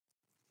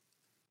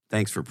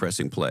Thanks for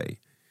pressing play.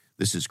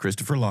 This is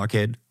Christopher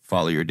Lochhead,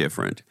 Follow Your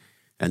Different.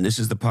 And this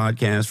is the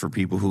podcast for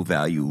people who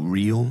value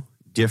real,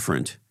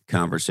 different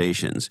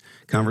conversations.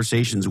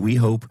 Conversations we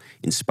hope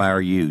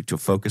inspire you to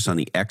focus on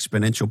the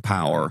exponential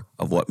power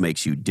of what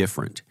makes you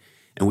different.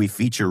 And we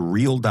feature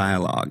real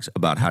dialogues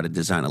about how to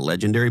design a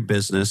legendary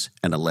business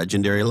and a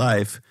legendary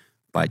life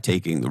by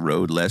taking the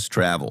road less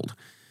traveled.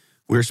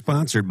 We're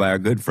sponsored by our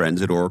good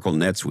friends at Oracle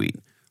NetSuite.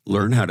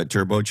 Learn how to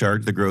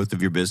turbocharge the growth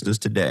of your business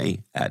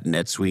today at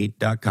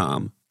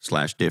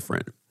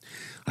netsuite.com/different.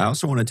 I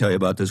also want to tell you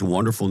about this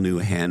wonderful new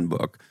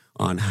handbook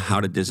on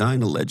how to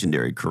design a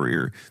legendary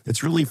career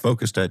that's really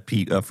focused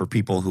for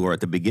people who are at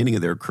the beginning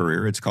of their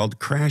career. It's called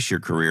Crash Your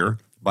Career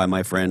by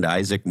my friend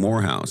Isaac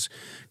Morehouse.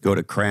 Go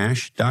to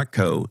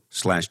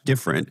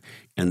crash.co/different,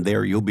 and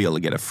there you'll be able to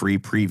get a free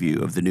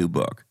preview of the new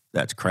book.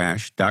 That's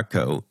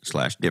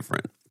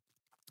crash.co/different.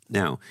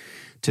 Now,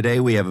 today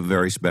we have a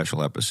very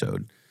special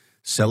episode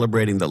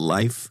celebrating the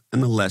life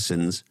and the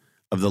lessons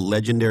of the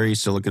legendary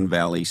Silicon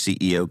Valley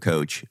CEO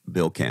coach,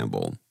 Bill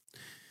Campbell.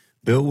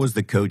 Bill was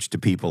the coach to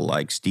people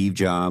like Steve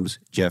Jobs,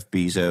 Jeff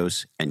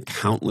Bezos, and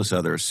countless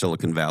other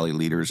Silicon Valley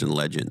leaders and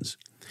legends.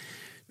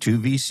 Two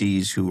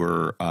VCs who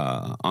were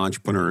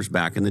entrepreneurs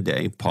back in the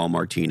day, Paul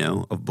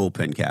Martino of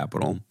Bullpen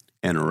Capital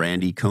and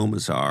Randy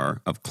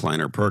Komisar of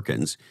Kleiner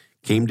Perkins,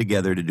 came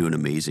together to do an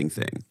amazing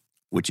thing,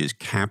 which is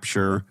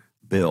capture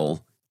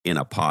Bill in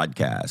a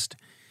podcast.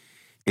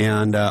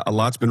 And a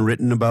lot's been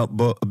written about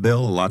Bill,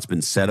 a lot's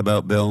been said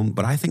about Bill,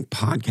 but I think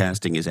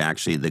podcasting is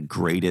actually the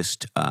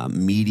greatest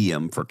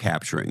medium for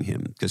capturing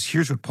him. Because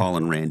here's what Paul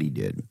and Randy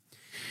did.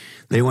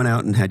 They went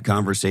out and had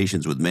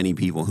conversations with many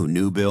people who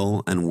knew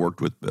Bill and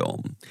worked with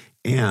Bill.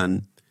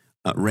 And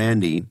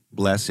Randy,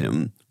 bless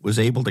him, was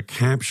able to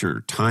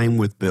capture time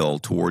with Bill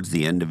towards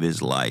the end of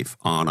his life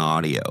on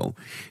audio.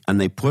 And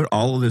they put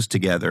all of this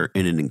together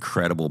in an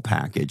incredible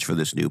package for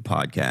this new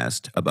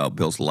podcast about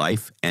Bill's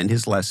life and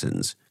his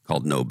lessons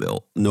called No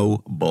Bull.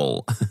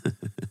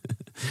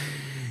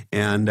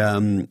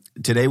 And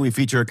today we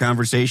feature a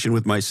conversation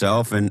with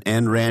myself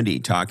and Randy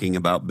talking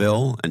about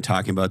Bill and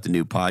talking about the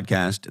new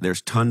podcast.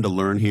 There's a ton to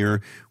learn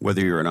here, whether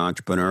you're an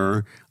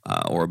entrepreneur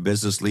or a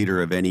business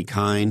leader of any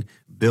kind.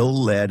 Bill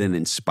led an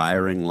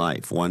inspiring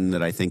life, one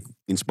that I think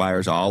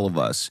inspires all of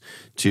us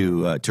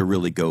to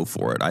really go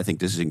for it. I think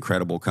this is an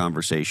incredible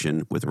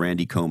conversation with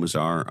Randy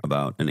Komisar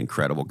about an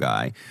incredible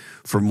guy.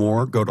 For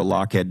more, go to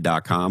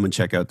lochhead.com and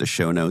check out the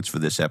show notes for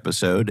this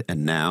episode.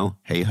 And now,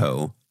 hey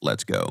ho,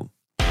 let's go.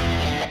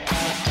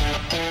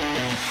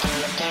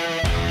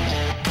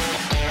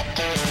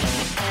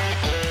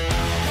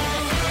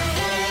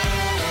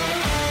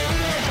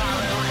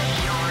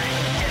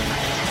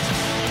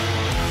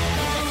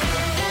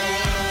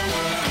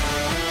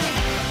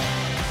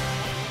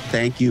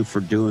 Thank you for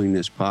doing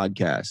this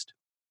podcast.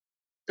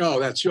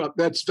 Oh, that's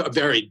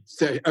very.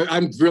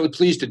 I'm really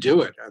pleased to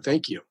do it.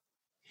 Thank you.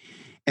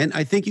 And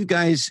I think you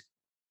guys,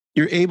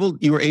 you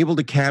were able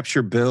to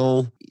capture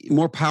Bill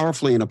more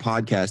powerfully in a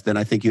podcast than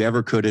I think you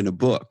ever could in a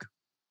book.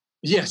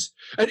 Yes,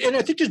 and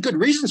I think there's good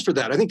reasons for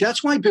that. I think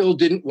that's why Bill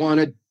didn't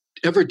want to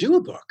ever do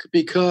a book,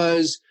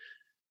 because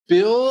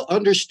Bill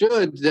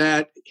understood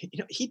that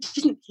he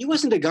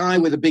wasn't a guy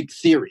with a big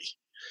theory.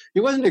 He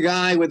wasn't a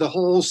guy with a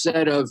whole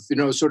set of,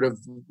 sort of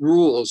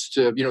rules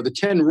to, the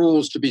 10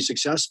 rules to be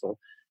successful.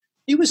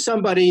 He was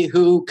somebody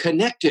who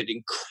connected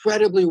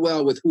incredibly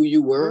well with who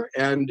you were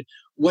and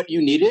what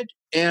you needed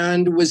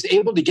and was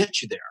able to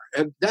get you there.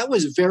 And that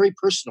was very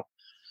personal.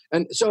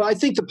 And so I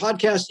think the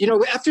podcast,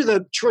 after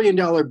the $1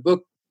 trillion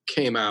book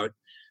came out,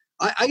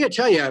 I got to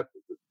tell you,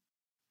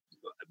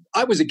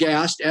 I was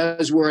aghast,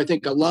 as were, I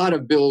think, a lot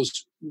of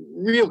Bill's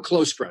real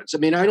close friends. I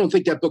mean, I don't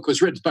think that book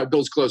was written by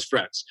Bill's close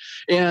friends.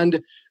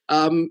 And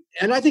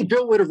I think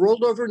Bill would have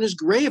rolled over in his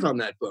grave on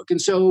that book. And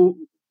so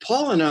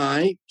Paul and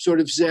I sort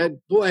of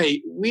said, boy,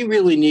 we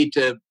need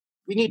to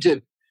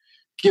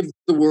give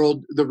the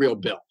world the real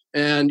Bill.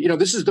 And,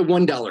 this is the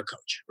 $1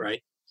 coach,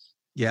 right?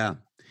 Yeah.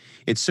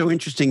 It's so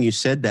interesting you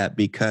said that,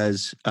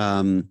 because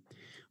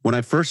when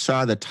I first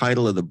saw the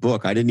title of the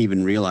book, I didn't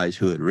even realize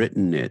who had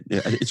written it.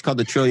 It's called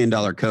The $1 Trillion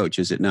Coach,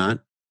 is it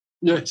not?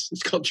 Yes,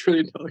 it's called $1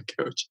 Trillion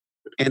Coach.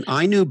 And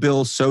I knew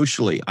Bill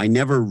socially. I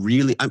never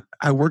really,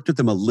 I worked with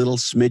him a little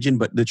smidgen,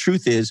 but the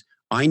truth is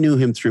I knew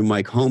him through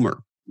Mike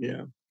Homer.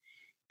 Yeah.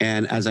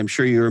 And as I'm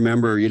sure you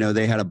remember,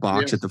 they had a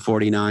box at the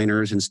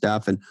 49ers and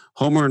stuff. And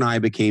Homer and I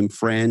became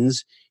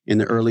friends in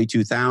the early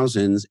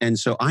 2000s. And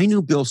so I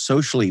knew Bill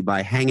socially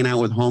by hanging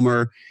out with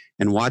Homer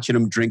and watching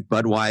him drink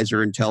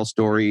Budweiser and tell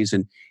stories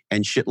and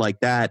shit like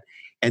that.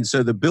 And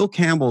so the Bill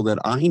Campbell that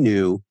I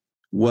knew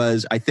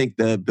was, I think,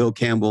 the Bill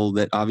Campbell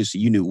that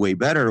obviously you knew way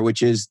better,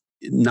 which is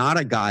not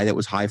a guy that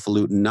was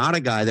highfalutin, not a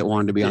guy that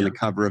wanted to be on the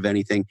cover of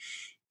anything.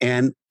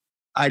 And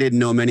I didn't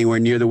know him anywhere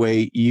near the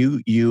way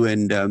you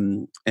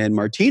and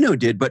Martino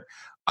did. But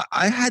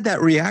I had that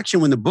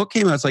reaction when the book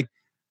came out. It's like,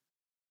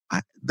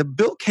 the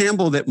Bill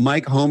Campbell that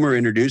Mike Homer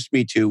introduced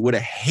me to would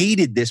have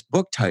hated this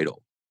book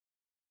title.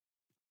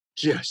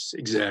 Yes,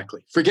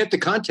 exactly. Forget the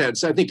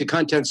contents. I think the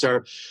contents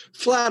are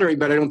flattering,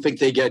 but I don't think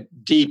they get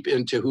deep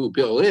into who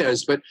Bill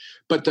is. But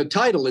the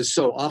title is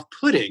so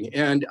off-putting,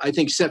 and I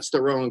think sets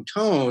the wrong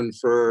tone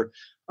for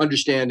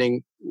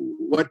understanding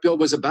what Bill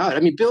was about. I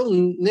mean, Bill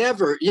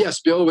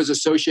was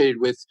associated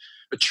with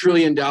 $1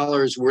 trillion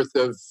worth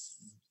of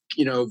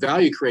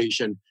value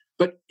creation,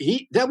 but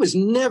that was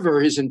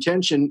never his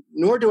intention,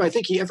 nor do I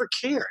think he ever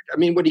cared. I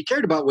mean, what he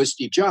cared about was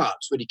Steve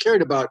Jobs. What he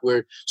cared about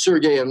were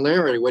Sergey and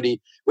Larry. What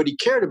he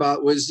cared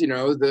about was,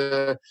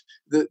 the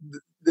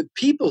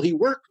people he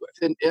worked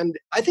with. And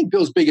I think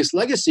Bill's biggest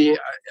legacy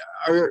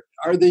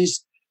are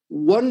these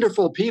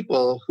wonderful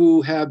people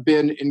who have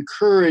been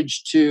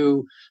encouraged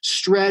to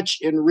stretch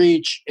and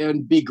reach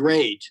and be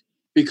great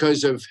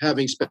because of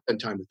having spent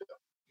time with Bill.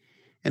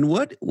 And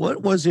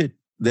what was it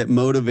that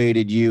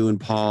motivated you and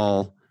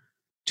Paul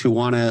to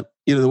want to,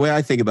 the way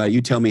I think about it,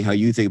 you tell me how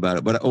you think about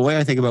it, but the way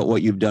I think about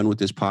what you've done with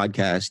this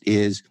podcast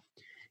is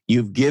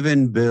you've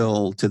given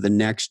Bill to the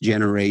next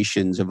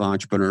generations of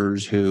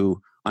entrepreneurs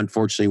who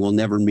unfortunately will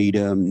never meet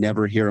him,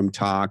 never hear him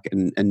talk,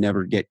 and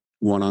never get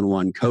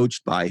one-on-one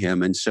coached by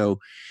him. And so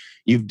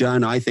you've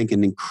done, I think,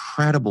 an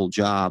incredible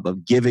job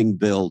of giving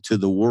Bill to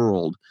the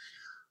world.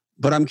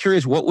 But I'm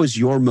curious, what was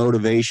your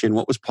motivation?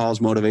 What was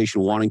Paul's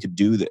motivation wanting to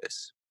do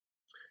this?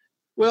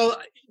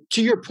 Well,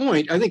 to your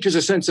point, I think there's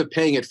a sense of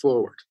paying it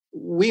forward.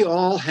 We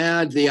all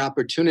had the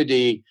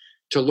opportunity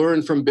to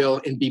learn from Bill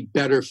and be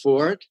better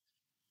for it.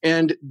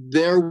 And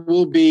there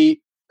will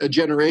be a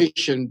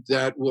generation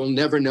that will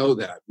never know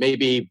that.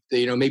 Maybe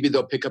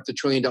they'll pick up the $1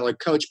 trillion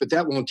coach, but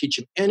that won't teach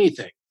them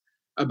anything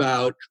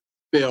about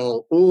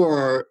Bill,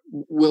 or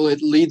will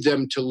it lead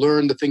them to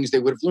learn the things they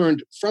would have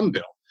learned from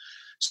Bill?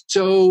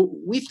 So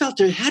we felt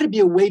there had to be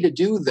a way to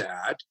do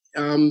that.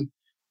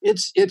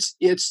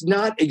 It's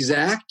not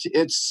exact.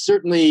 It's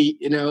certainly,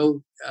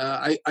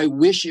 I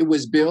wish it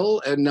was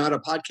Bill and not a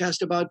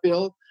podcast about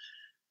Bill.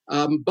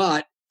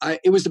 But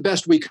it was the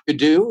best we could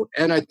do.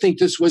 And I think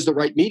this was the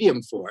right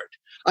medium for it.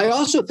 I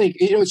also think,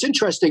 it's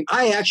interesting.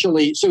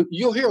 So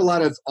you'll hear a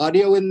lot of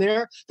audio in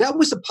there. That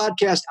was the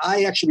podcast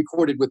I actually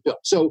recorded with Bill.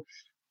 So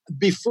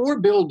before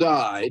Bill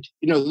died,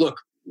 look,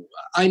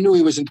 I knew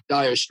he was in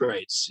dire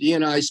straits. He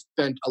and I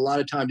spent a lot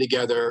of time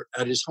together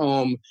at his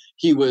home.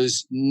 He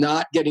was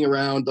not getting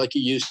around like he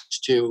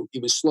used to. He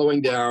was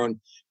slowing down.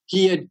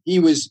 He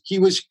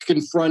was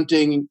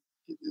confronting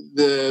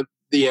the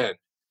end.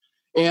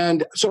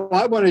 And so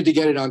I wanted to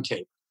get it on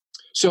tape.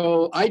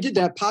 So I did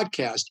that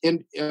podcast.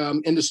 And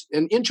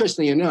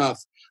interestingly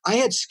enough, I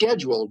had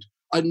scheduled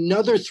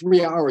another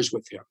 3 hours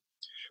with him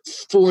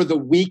for the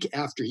week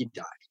after he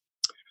died.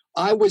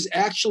 I was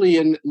actually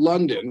in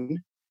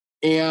London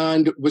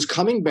and was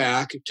coming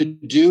back to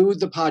do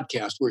the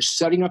podcast. We're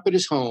setting up at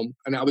his home,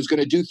 and I was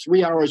going to do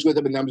 3 hours with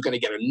him, and I was going to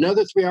get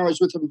another 3 hours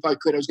with him if I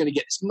could. I was going to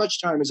get as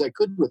much time as I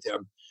could with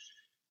him.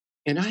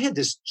 And I had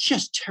this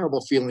just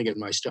terrible feeling in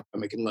my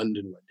stomach in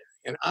London one day.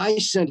 And I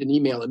sent an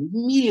email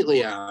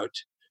immediately out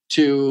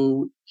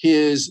to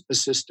his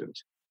assistant,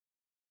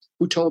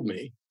 who told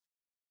me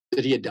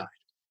that he had died.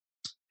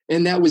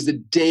 And that was the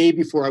day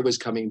before I was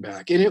coming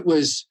back. And it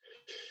was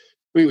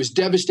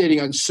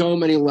devastating on so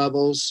many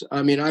levels.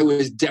 I mean, I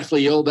was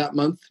deathly ill that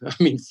month. I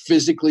mean,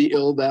 physically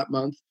ill that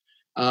month.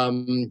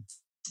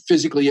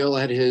 Physically ill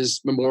at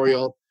his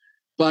memorial.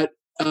 But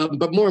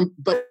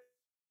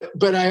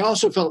I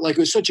also felt like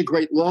it was such a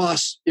great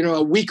loss,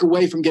 a week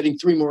away from getting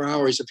 3 more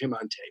hours of him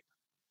on tape.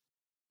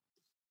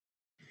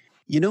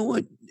 You know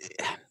what?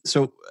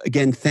 So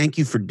again, thank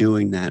you for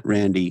doing that,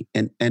 Randy.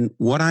 And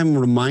what I'm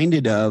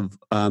reminded of,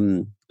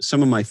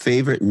 some of my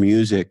favorite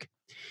music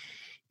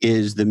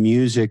is the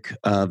music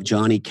of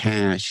Johnny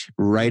Cash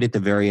right at the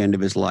very end of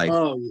his life.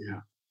 Oh,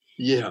 yeah.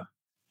 Yeah.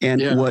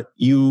 And what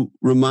you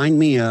remind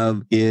me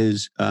of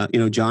is,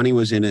 Johnny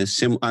was in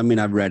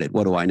I've read it.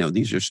 What do I know?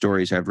 These are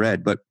stories I've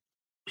read, but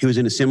he was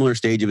in a similar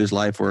stage of his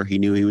life where he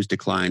knew he was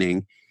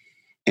declining.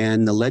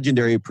 And the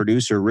legendary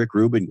producer, Rick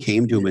Rubin,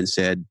 came to him and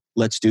said,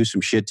 let's do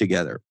some shit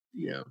together.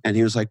 Yeah. And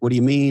he was like, what do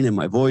you mean? And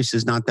my voice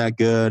is not that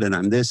good. And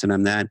I'm this and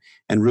I'm that.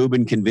 And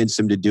Rubin convinced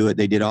him to do it.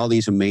 They did all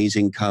these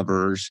amazing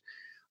covers.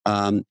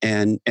 And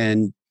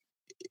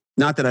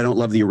not that I don't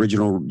love the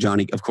original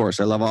Johnny, of course,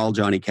 I love all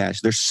Johnny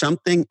Cash. There's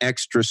something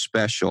extra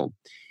special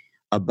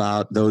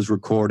about those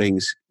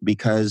recordings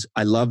because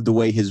I love the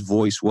way his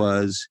voice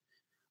was.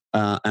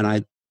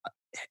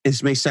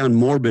 This may sound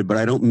morbid, but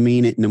I don't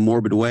mean it in a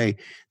morbid way.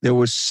 There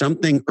was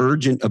something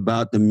urgent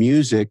about the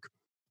music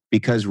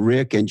because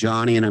Rick and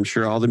Johnny, and I'm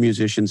sure all the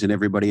musicians and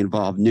everybody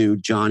involved knew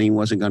Johnny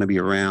wasn't going to be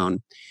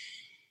around.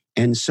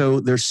 And so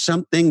there's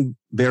something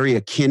very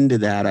akin to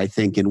that, I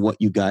think, in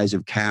what you guys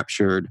have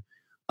captured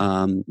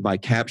by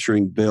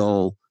capturing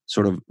Bill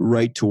sort of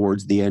right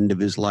towards the end of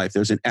his life.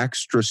 There's an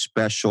extra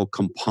special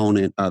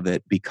component of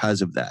it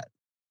because of that.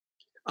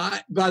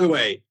 By the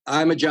way,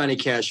 I'm a Johnny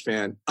Cash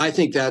fan. I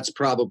think that's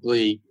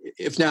probably,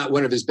 if not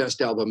one of his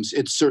best albums,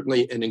 it's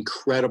certainly an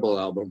incredible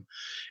album.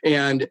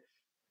 And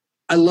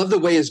I love the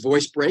way his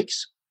voice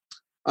breaks.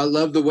 I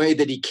love the way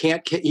that he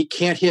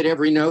can't hit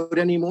every note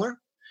anymore.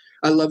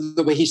 I love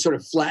the way he sort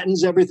of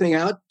flattens everything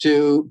out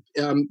to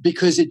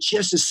because it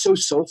just is so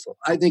soulful.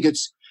 I think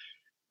it's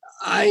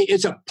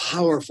a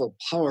powerful,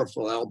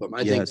 powerful album.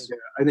 Yes.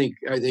 I think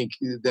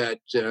that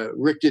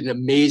Rick did an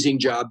amazing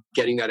job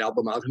getting that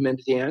album out of him at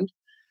the end.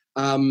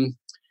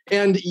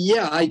 And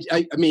yeah,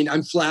 I mean,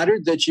 I'm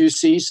flattered that you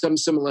see some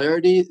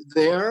similarity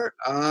there.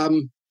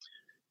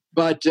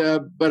 But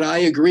I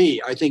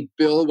agree. I think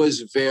Bill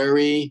was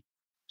very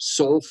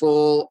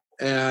soulful,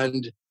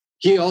 and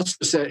he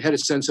also had a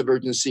sense of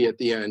urgency at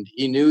the end.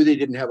 He knew they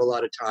didn't have a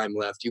lot of time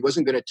left. He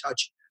wasn't going to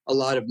touch a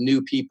lot of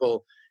new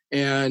people,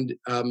 and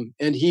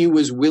he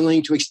was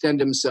willing to extend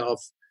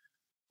himself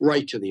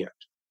right to the end.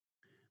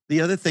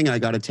 The other thing I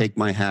got to take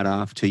my hat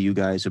off to you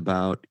guys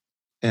about,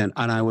 and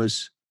I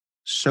was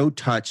so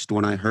touched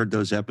when I heard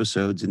those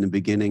episodes in the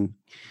beginning.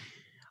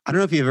 I don't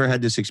know if you've ever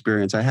had this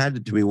experience. I had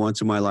it to me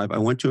once in my life. I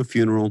went to a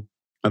funeral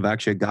of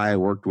actually a guy I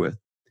worked with,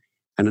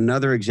 and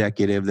another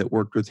executive that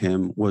worked with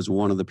him was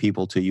one of the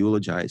people to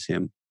eulogize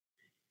him.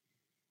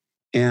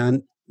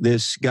 And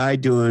this guy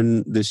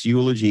doing this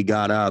eulogy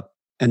got up,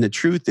 and the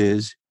truth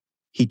is,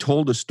 he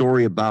told a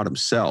story about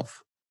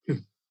himself.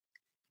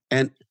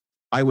 And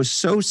I was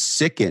so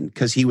sickened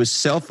because he was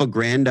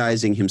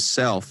self-aggrandizing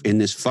himself in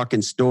this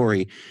fucking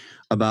story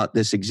about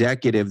this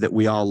executive that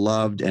we all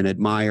loved and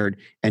admired,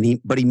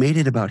 but he made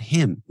it about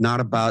him, not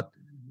about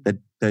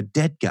the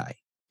dead guy.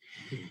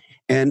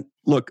 And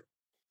look,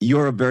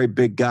 you're a very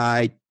big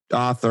guy,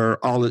 author,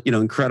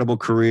 incredible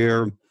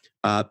career,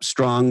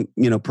 strong,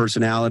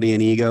 personality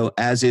and ego,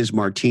 as is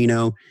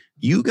Martino.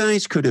 You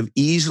guys could have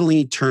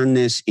easily turned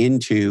this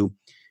into,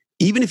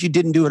 even if you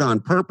didn't do it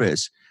on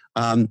purpose,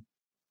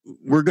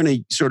 we're going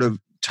to sort of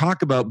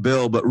talk about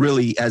Bill, but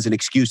really as an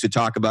excuse to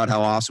talk about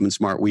how awesome and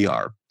smart we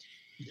are.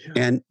 Yeah.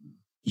 And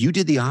you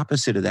did the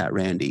opposite of that,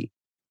 Randy.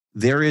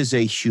 There is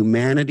a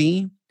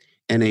humanity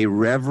and a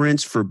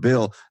reverence for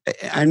Bill.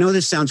 I know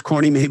this sounds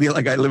corny, maybe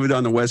like I lived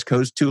on the West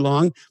Coast too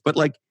long, but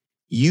like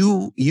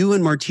you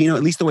and Martino,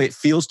 at least the way it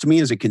feels to me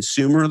as a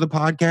consumer of the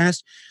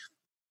podcast,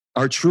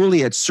 are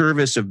truly at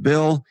service of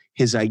Bill,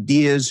 his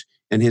ideas,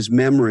 and his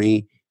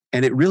memory.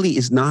 And it really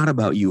is not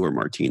about you or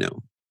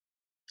Martino.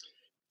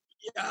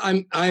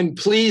 I'm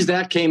pleased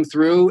that came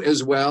through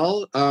as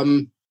well.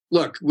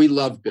 Look, we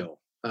love Bill.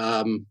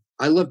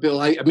 I love Bill.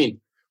 I mean,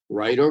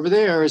 right over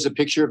there is a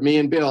picture of me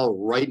and Bill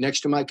right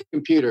next to my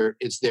computer.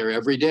 It's there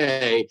every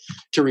day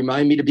to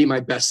remind me to be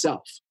my best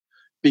self,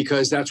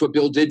 because that's what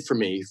Bill did for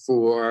me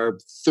for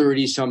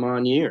 30 some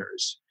on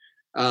years.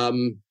 A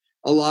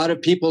lot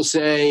of people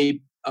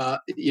say,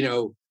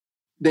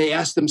 they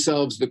ask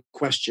themselves the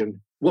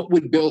question, what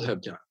would Bill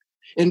have done?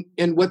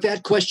 And what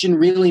that question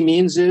really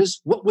means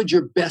is, what would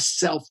your best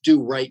self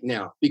do right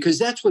now? Because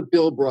that's what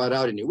Bill brought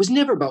out in you. It was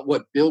never about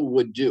what Bill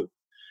would do.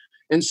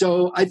 And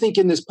so I think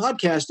in this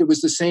podcast, it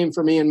was the same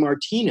for me and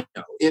Martino.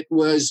 It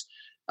was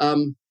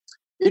an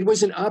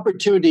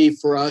opportunity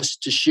for us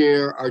to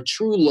share our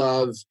true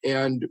love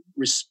and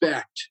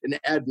respect and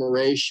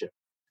admiration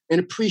and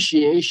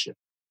appreciation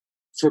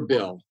for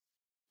Bill,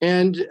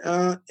 and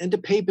to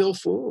pay Bill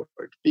forward,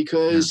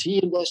 because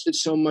he invested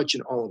so much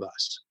in all of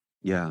us.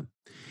 Yeah.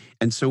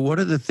 And so what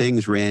are the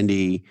things,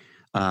 Randy,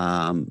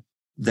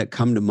 that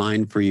come to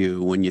mind for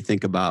you when you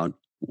think about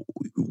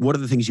what are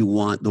the things you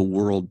want the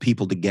world,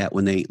 people to get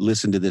when they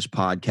listen to this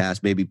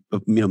podcast? Maybe,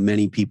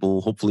 many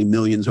people, hopefully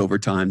millions over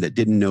time, that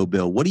didn't know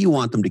Bill. What do you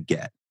want them to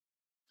get?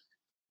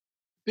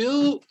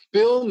 Bill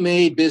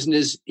made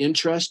business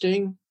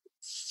interesting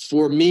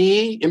for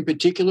me in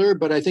particular,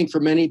 but I think for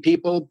many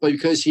people,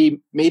 because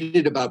he made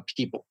it about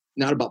people,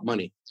 not about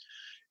money.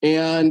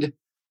 And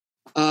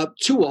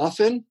too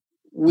often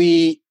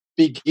we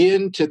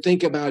begin to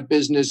think about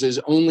business as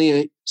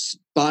only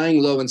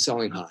buying low and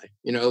selling high.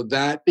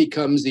 That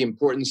becomes the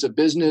importance of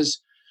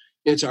business.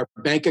 It's our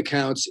bank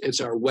accounts.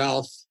 It's our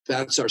wealth.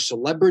 That's our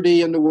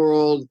celebrity in the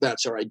world.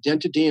 That's our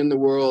identity in the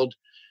world.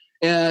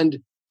 And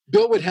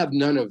Bill would have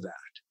none of that.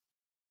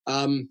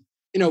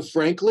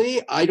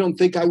 Frankly, I don't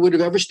think I would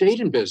have ever stayed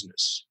in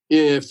business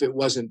if it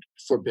wasn't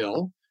for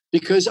Bill,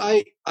 because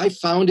I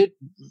found it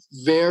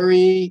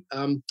very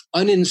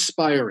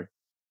uninspiring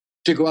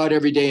to go out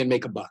every day and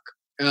make a buck.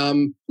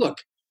 Look,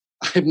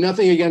 I have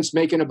nothing against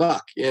making a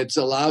buck. It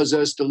allows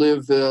us to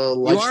live the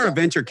lifestyle. You are a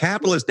venture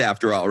capitalist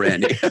after all,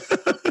 Randy.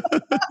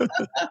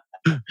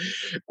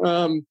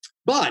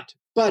 But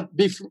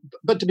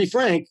to be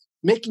frank,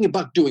 making a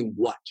buck doing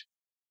what?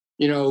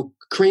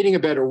 Creating a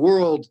better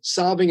world,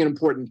 solving an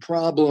important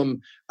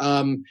problem,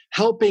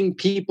 helping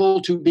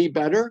people to be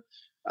better.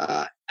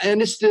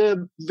 And it's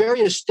the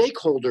various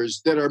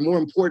stakeholders that are more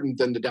important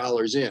than the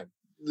dollars in.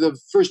 The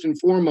first and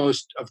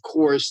foremost, of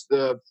course,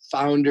 the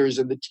founders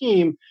and the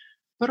team,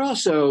 but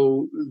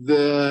also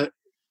the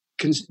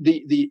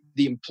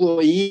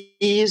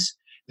employees,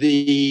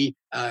 the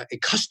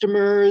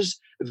customers,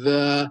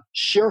 the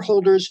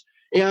shareholders,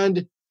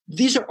 and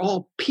these are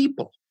all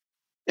people.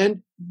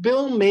 And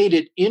Bill made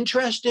it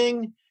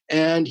interesting,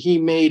 and he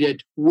made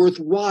it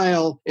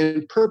worthwhile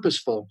and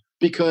purposeful,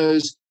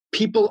 because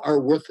people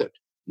are worth it.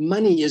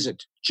 Money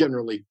isn't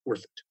generally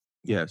worth it.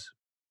 Yes.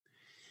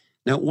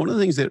 Now, one of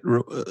the things that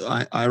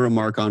I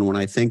remark on when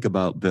I think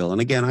about Bill,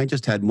 and again, I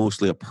just had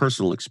mostly a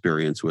personal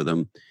experience with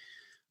him,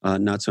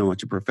 not so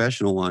much a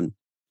professional one.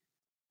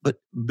 But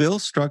Bill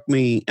struck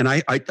me, and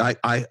I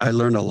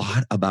learned a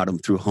lot about him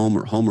through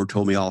Homer. Homer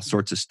told me all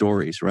sorts of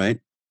stories, right?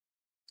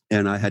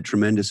 And I had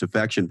tremendous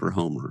affection for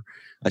Homer.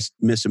 I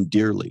miss him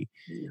dearly.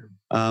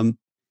 Yeah.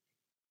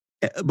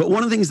 But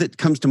one of the things that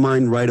comes to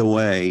mind right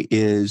away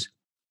is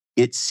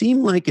it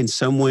seemed like in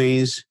some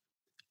ways,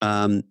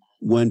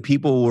 when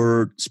people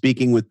were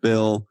speaking with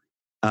Bill,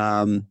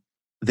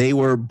 they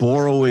were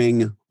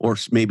borrowing or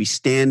maybe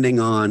standing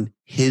on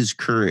his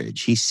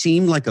courage. He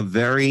seemed like a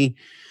very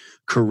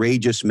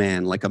courageous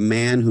man, like a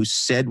man who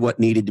said what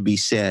needed to be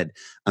said,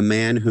 a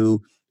man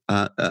who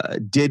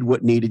did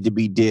what needed to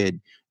be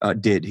did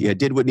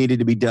what needed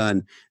to be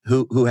done,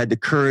 who had the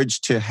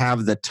courage to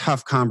have the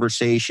tough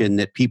conversation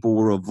that people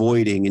were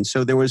avoiding. And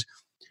so there was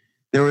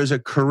a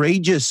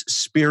courageous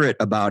spirit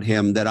about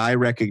him that I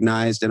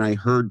recognized and I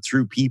heard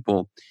through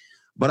people.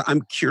 But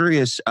I'm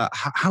curious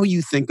how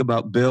you think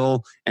about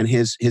Bill and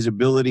his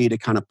ability to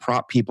kind of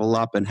prop people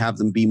up and have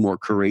them be more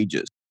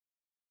courageous.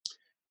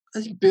 I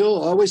think Bill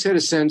always had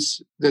a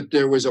sense that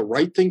there was a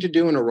right thing to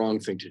do and a wrong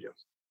thing to do,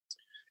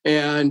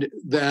 and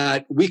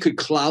that we could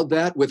cloud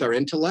that with our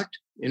intellect.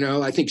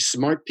 I think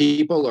smart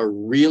people are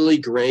really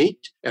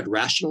great at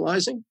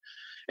rationalizing.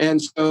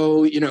 And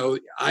so,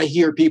 I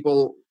hear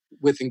people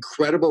with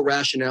incredible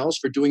rationales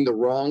for doing the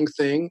wrong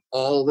thing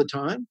all the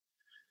time.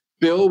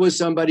 Bill was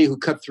somebody who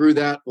cut through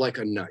that like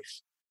a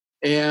knife.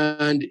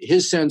 And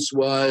his sense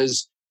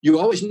was, you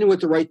always knew what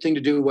the right thing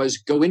to do was.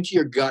 Go into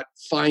your gut,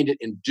 find it,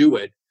 and do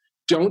it.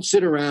 Don't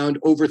sit around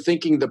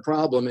overthinking the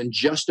problem and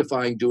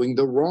justifying doing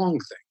the wrong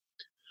thing.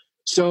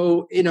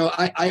 So,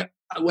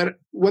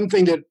 one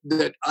thing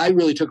that I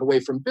really took away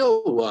from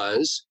Bill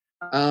was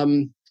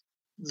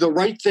the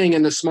right thing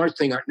and the smart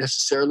thing aren't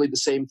necessarily the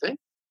same thing.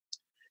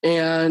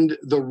 And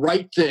the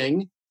right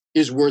thing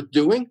is worth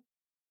doing.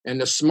 And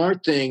the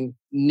smart thing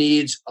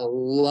needs a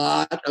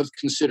lot of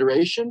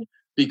consideration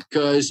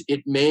because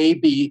it may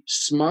be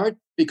smart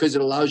because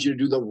it allows you to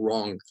do the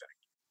wrong thing.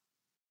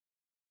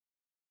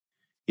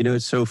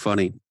 It's so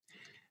funny.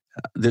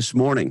 This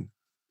morning,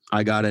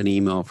 I got an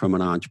email from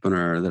an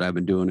entrepreneur that I've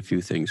been doing a few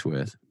things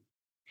with.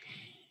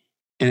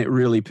 And it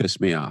really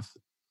pissed me off.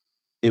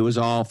 It was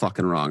all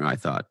fucking wrong, I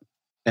thought.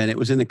 And it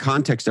was in the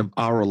context of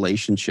our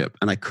relationship.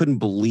 And I couldn't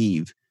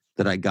believe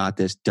that I got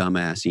this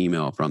dumbass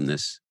email from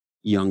this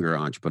younger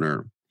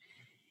entrepreneur.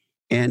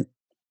 And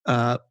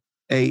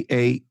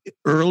a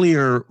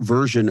earlier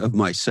version of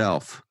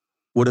myself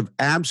would have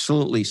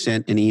absolutely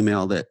sent an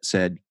email that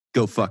said,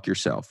 "Go fuck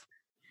yourself."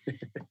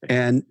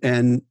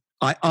 And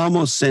I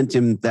almost sent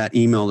him that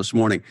email this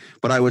morning,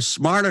 but I was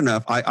smart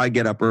enough. I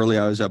get up early.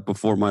 I was up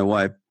before my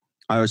wife.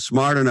 I was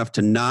smart enough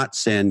to not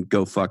send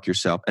 "Go fuck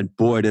yourself." And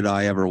boy, did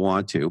I ever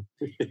want to.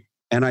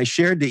 And I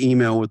shared the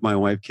email with my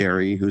wife,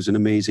 Carrie, who's an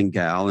amazing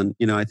gal. And,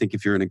 I think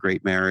if you're in a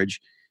great marriage,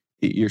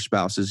 your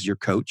spouse is your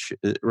coach,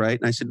 right?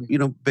 And I said,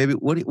 baby,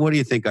 what do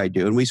you think I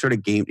do? And we sort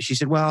of gamed. She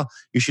said, well,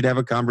 you should have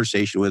a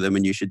conversation with him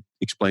and you should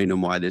explain to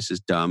him why this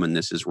is dumb and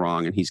this is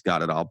wrong and he's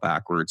got it all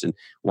backwards and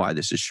why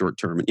this is short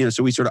term. And,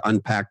 so we sort of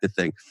unpacked the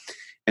thing.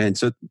 And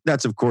so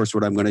that's, of course,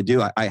 what I'm going to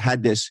do. I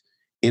had this,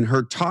 in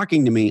her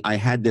talking to me, I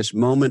had this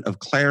moment of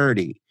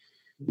clarity,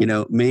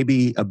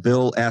 maybe a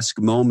Bill-esque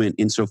moment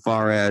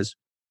insofar as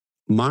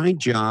my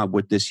job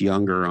with this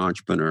younger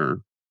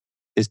entrepreneur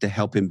is to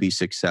help him be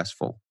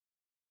successful,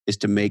 is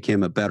to make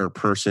him a better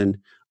person,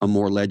 a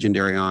more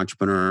legendary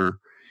entrepreneur.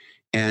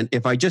 And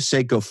if I just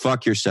say, "Go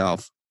fuck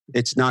yourself,"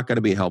 it's not going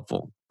to be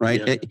helpful,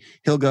 right? Yeah.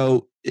 He'll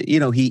go,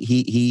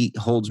 he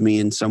holds me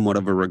in somewhat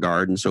of a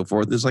regard and so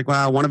forth. It's like,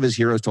 wow, one of his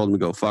heroes told him to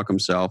go fuck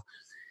himself.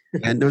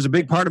 And there was a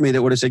big part of me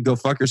that would have said, "Go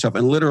fuck yourself,"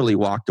 and literally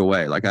walked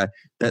away. Like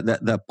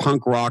the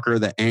punk rocker,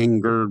 the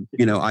anger,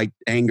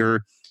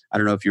 anger. I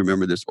don't know if you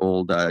remember this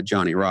old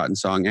Johnny Rotten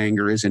song,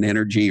 "Anger is an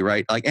energy,"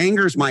 right? Like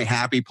anger is my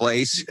happy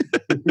place.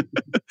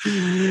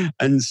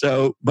 And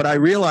so, but I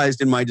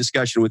realized in my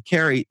discussion with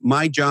Carrie,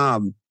 my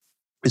job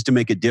is to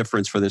make a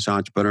difference for this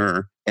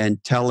entrepreneur,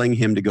 and telling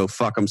him to go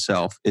fuck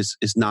himself is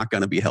not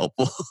going to be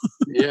helpful.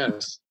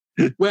 Yes.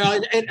 Well,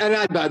 and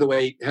I, by the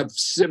way, have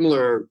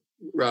similar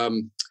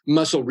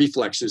muscle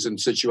reflexes in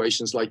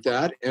situations like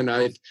that. And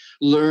I've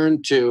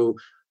learned to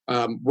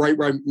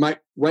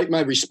write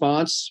my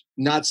response,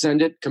 not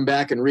send it, come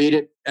back and read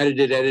it, edit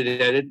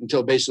it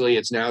until basically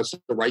it's the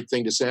right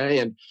thing to say.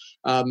 And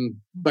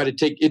but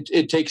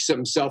it takes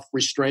some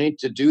self-restraint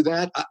to do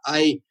that.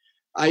 I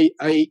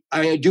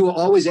do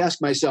always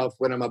ask myself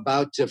when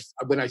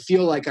I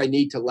feel like I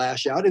need to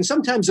lash out, and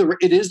sometimes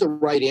it is the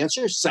right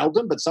answer,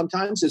 seldom, but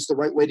sometimes it's the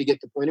right way to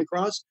get the point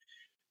across.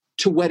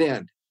 To what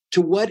end?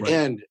 To what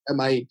end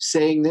am I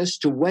saying this?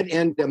 To what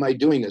end am I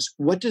doing this?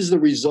 What is the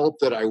result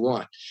that I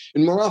want?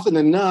 And more often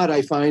than not,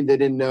 I find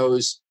that in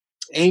those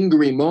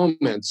angry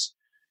moments,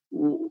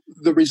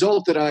 the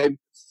result that I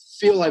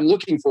feel I'm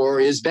looking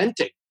for is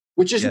venting,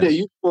 which isn't a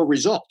useful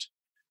result.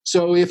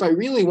 So if I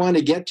really want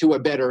to get to a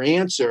better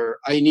answer,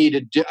 I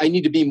need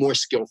to be more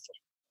skillful.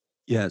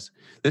 Yes.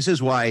 This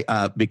is why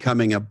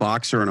becoming a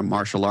boxer and a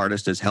martial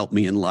artist has helped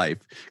me in life,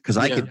 because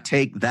I could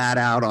take that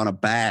out on a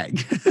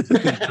bag,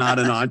 not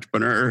an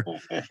entrepreneur.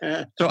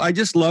 So I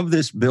just love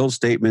this Bill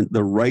statement,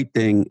 the right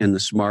thing and the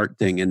smart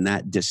thing, and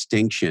that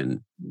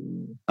distinction.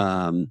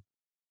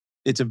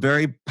 It's a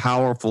very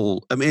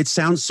powerful, I mean, it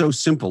sounds so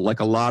simple, like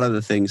a lot of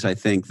the things I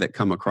think that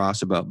come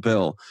across about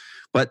Bill,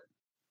 but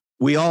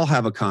we all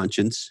have a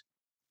conscience,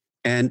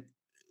 and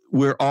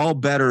we're all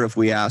better if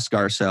we ask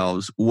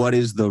ourselves, what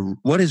is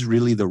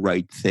really the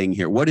right thing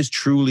here? What is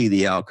truly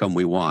the outcome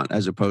we want,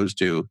 as opposed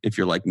to, if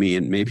you're like me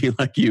and maybe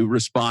like you,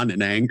 respond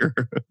in anger.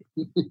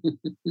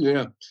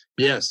 Yeah.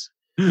 Yes.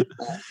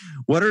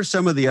 What are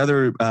some of the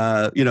other,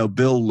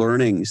 Bill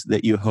learnings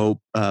that you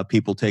hope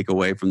people take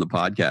away from the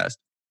podcast?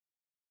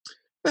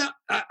 Well,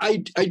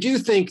 I do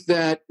think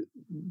that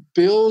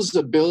Bill's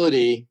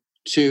ability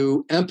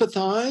to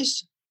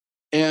empathize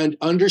and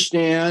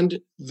understand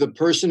the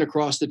person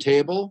across the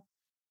table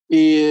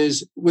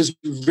was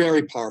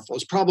very powerful.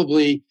 It's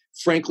probably,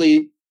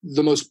 frankly,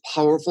 the most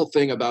powerful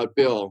thing about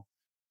Bill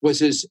was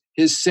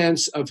his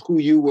sense of who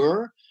you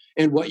were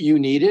and what you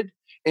needed.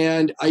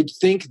 And I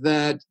think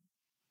that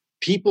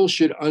people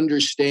should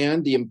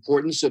understand the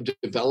importance of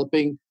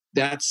developing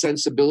that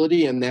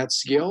sensibility and that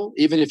skill,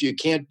 even if you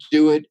can't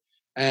do it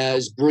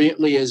as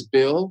brilliantly as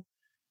Bill.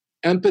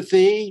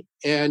 Empathy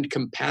and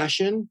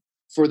compassion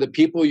for the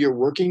people you're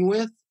working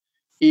with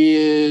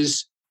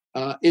is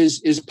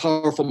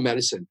powerful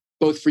medicine,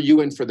 both for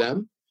you and for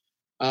them.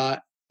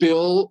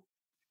 Bill,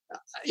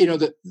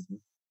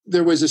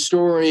 there was a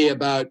story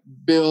about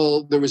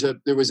Bill. There was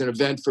an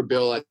event for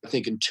Bill, I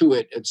think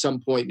Intuit at some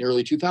point in the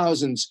early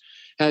 2000s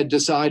had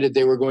decided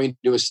they were going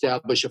to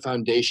establish a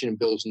foundation in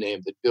Bill's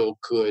name that Bill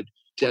could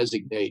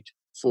designate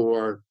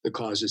for the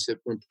causes that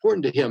were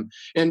important to him.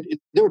 And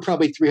there were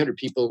probably 300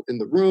 people in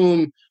the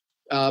room.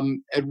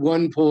 At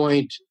one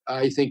point,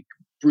 I think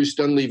Bruce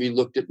Dunleavy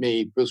looked at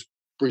me,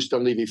 Bruce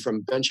Dunleavy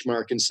from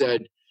Benchmark, and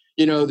said,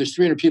 there's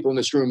 300 people in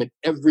this room, and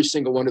every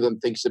single one of them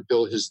thinks that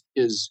Bill is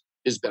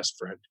his best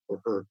friend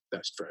or her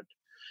best friend.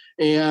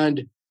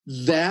 And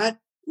that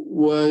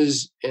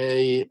was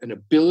an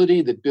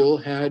ability that Bill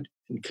had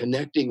in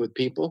connecting with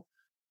people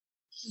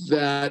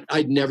that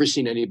I'd never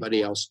seen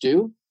anybody else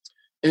do.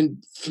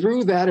 And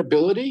through that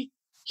ability,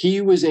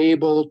 he was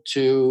able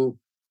to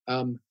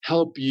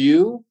help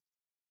you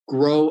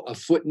grow a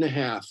foot and a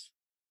half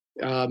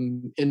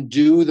and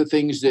do the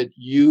things that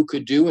you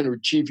could do and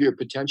achieve your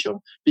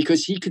potential,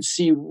 because he could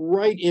see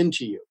right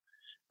into you.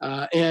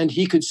 And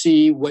he could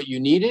see what you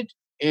needed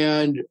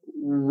and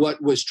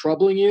what was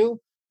troubling you.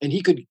 And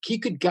he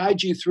could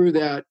guide you through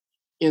that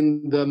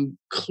in the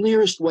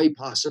clearest way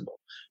possible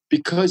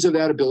because of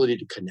that ability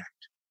to connect.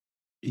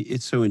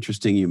 It's so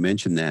interesting you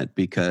mentioned that,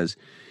 because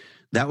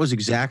that was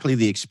exactly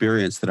the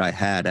experience that I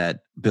had at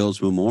Bill's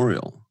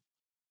memorial,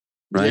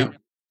 right?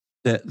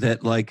 Yeah.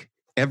 That like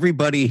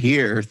everybody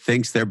here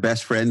thinks they're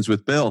best friends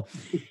with Bill.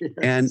 Yes.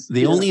 And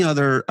the only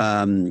other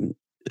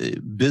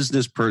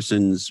business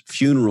person's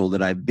funeral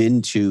that I've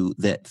been to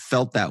that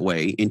felt that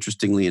way,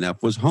 interestingly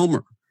enough, was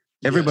Homer.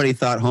 Everybody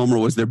thought Homer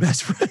was their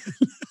best friend.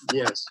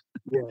 Yes.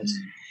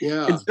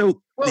 Yeah. And so,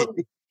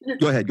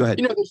 go ahead.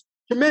 There's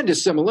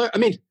tremendous similarity. I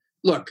mean,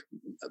 look,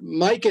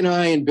 Mike and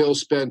I and Bill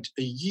spent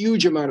a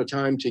huge amount of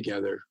time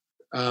together,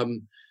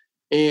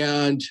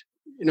 and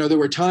there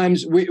were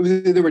times we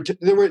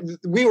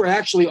were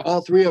actually,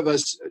 all three of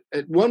us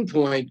at one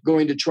point,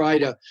 going to try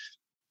to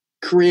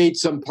create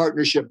some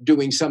partnership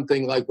doing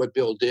something like what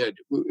Bill did.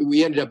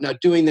 We ended up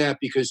not doing that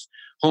because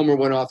Homer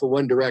went off in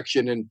one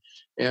direction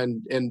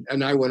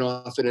and I went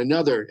off in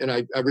another, and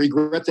I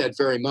regret that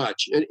very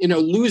much.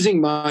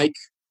 Losing Mike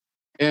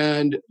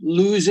and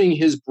losing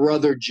his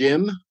brother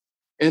Jim,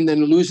 and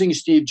then losing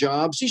Steve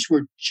Jobs, these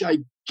were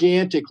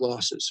gigantic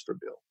losses for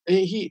Bill. And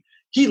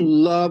he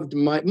loved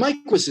Mike. Mike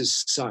was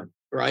his son,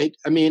 right?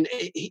 I mean,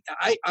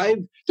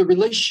 the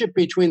relationship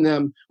between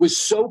them was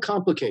so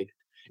complicated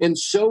and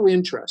so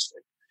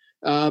interesting,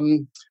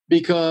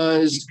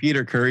 because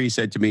Peter Curry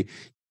said to me,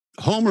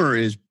 Homer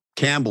is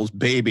Campbell's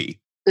baby.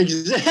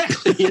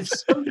 Exactly.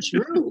 It's so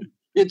true.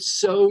 It's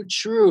so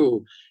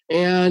true.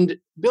 And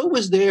Bill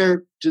was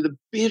there to the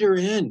bitter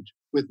end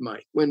with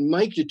Mike. When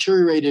Mike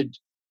deteriorated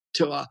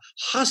to a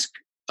husk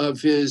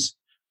of his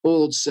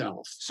old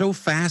self. So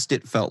fast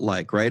it felt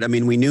like, right? I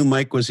mean, we knew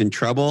Mike was in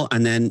trouble,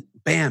 and then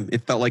bam,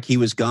 it felt like he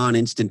was gone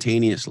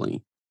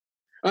instantaneously.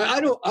 I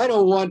don't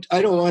want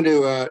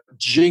to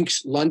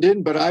jinx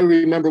London, but I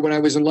remember when I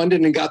was in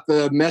London and got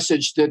the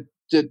message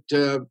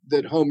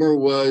that Homer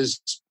was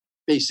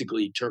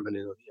basically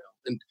terminally ill,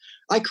 and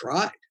I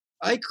cried.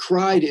 I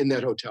cried in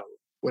that hotel room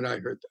when I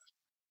heard that.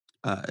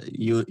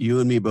 You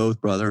and me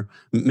both, brother.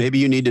 Maybe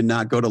you need to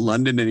not go to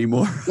London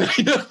anymore.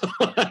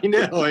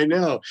 I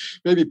know.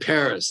 Maybe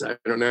Paris. I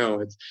don't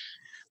know.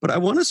 But I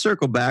want to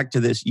circle back to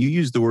this. You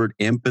used the word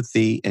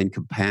empathy and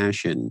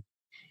compassion.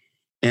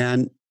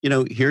 And,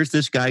 here's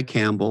this guy,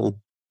 Campbell,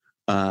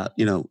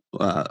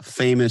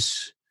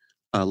 famous,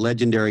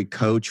 legendary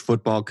coach,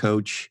 football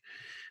coach.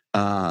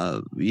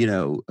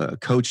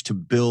 coach to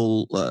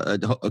Bill,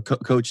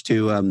 coach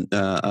to,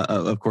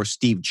 of course,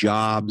 Steve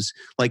Jobs,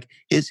 like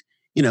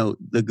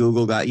the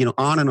Google guy,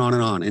 on and on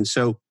and on. And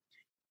so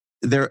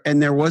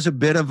there was a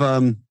bit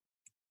of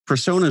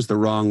persona is the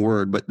wrong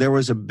word, but there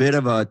was a bit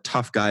of a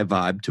tough guy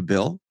vibe to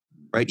Bill,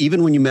 right?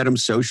 Even when you met him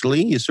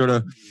socially, you sort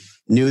of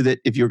knew that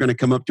if you were going to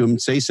come up to him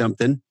and say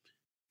something,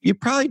 you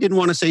probably didn't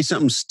want to say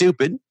something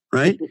stupid,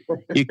 right?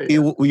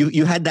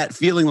 You had that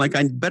feeling like,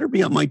 I better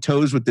be on my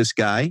toes with this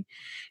guy.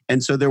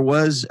 And so there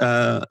was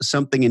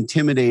something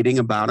intimidating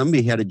about him.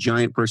 He had a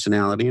giant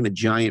personality and a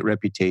giant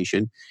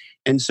reputation.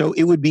 And so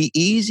it would be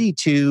easy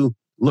to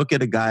look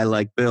at a guy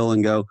like Bill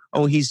and go,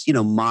 oh, he's,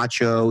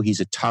 macho. He's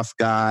a tough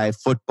guy,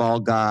 football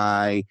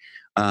guy,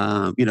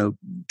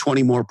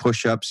 20 more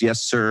push-ups.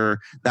 Yes, sir.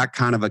 That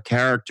kind of a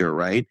character,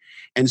 right?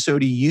 And so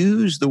to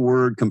use the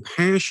word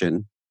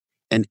compassion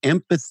and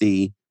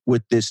empathy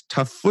with this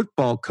tough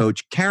football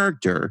coach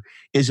character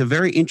is a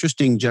very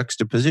interesting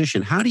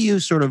juxtaposition. How do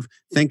you sort of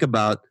think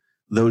about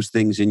those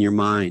things in your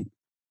mind?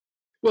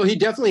 Well, he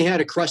definitely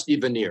had a crusty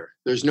veneer.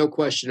 There's no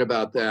question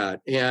about that.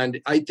 And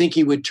I think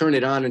he would turn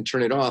it on and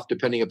turn it off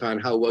depending upon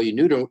how well you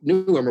knew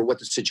him or what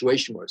the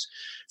situation was.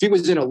 If he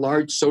was in a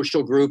large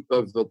social group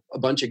of a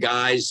bunch of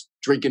guys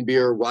drinking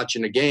beer,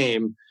 watching a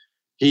game,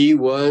 he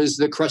was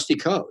the crusty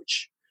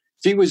coach.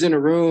 If he was in a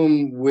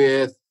room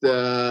with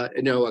a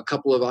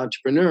couple of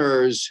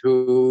entrepreneurs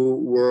who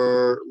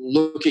were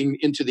looking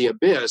into the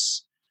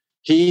abyss,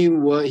 he'd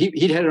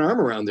had an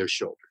arm around their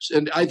shoulders.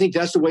 And I think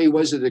that's the way he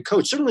was as a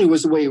coach. Certainly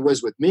was the way he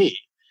was with me.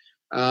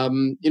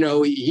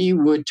 He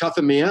would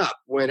toughen me up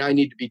when I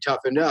need to be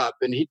toughened up,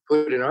 and he'd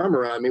put an arm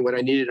around me when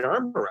I needed an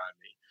arm around me.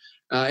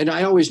 And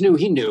I always knew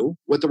he knew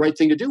what the right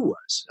thing to do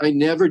was. I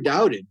never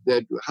doubted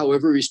that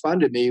however he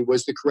responded to me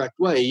was the correct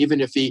way,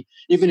 even if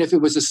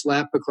it was a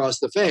slap across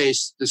the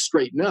face to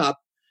straighten up.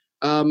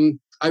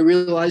 I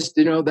realized,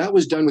 that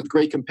was done with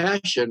great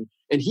compassion,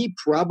 and he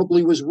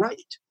probably was right.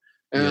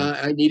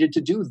 I needed to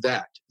do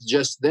that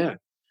just then.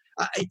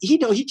 He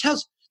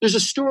tells, there's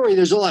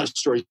a lot of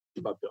stories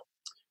about Bill.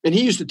 And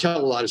he used to tell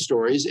a lot of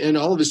stories, and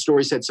all of his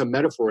stories had some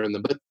metaphor in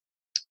them. But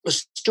a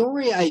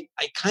story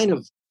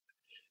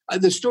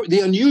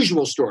the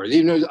unusual story,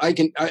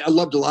 I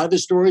loved a lot of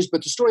his stories,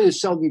 but the story that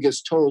seldom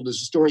gets told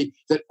is a story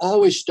that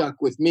always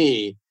stuck with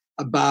me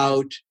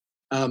about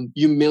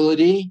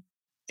humility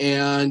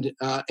and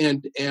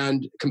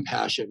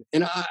compassion.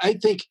 And I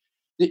think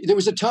there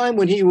was a time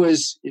when he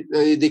was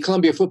the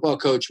Columbia football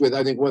coach with,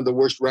 I think, one of the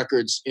worst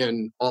records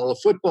in all of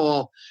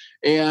football.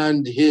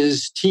 And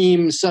his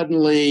team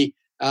suddenly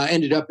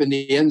ended up in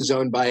the end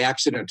zone by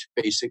accident,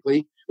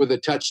 basically, with a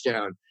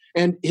touchdown.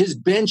 And his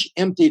bench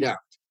emptied out.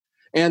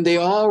 And they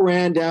all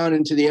ran down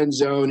into the end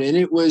zone. And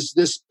it was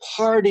this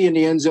party in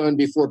the end zone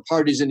before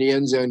parties in the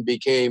end zone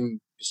became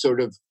sort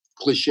of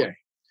cliche.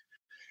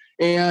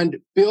 And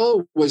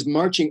Bill was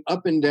marching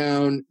up and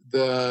down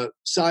the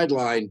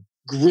sideline,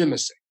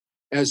 grimacing,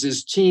 as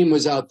his team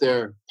was out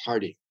there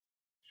partying.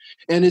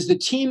 And as the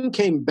team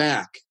came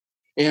back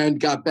and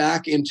got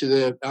back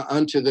into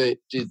onto the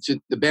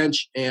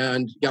bench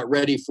and got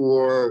ready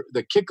for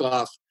the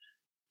kickoff,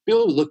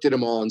 Bill looked at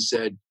them all and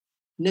said,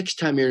 next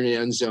time you're in the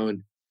end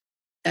zone,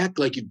 act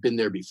like you've been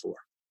there before.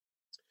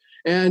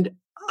 And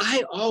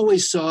I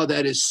always saw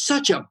that as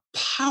such a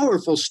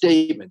powerful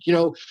statement.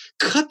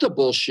 Cut the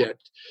bullshit,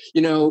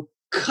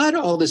 cut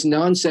all this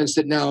nonsense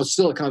that now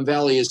Silicon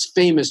Valley is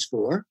famous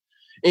for,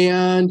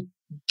 and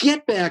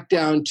get back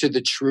down to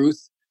the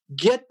truth,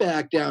 get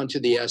back down to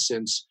the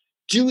essence,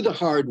 do the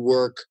hard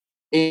work.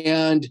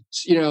 And,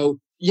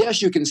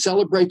 yes, you can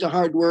celebrate the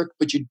hard work,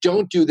 but you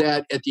don't do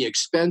that at the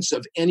expense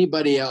of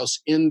anybody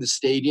else in the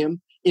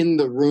stadium, in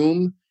the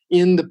room,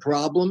 in the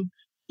problem.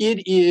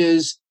 It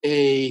is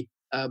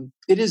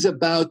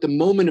about the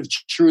moment of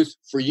truth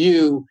for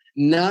you,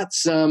 not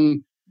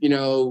some,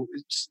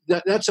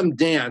 not some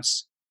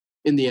dance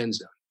in the end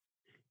zone.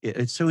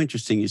 It's so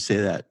interesting you say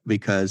that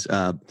because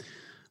I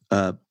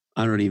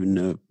don't even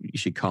know if you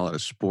should call it a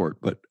sport,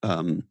 but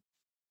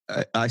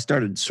I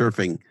started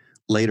surfing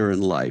later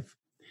in life,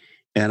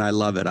 and I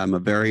love it. I'm a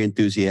very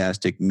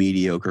enthusiastic,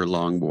 mediocre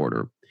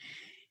longboarder.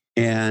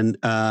 And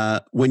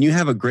when you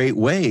have a great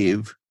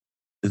wave,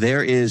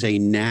 there is a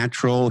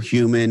natural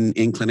human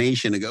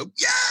inclination to go,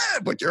 yeah,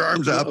 put your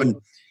arms up. And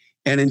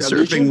in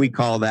surfing, we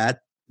call that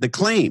the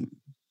claim,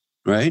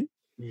 right?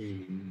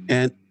 Mm-hmm.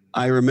 And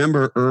I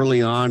remember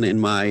early on in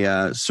my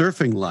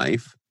surfing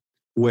life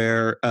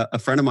where a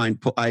friend of mine,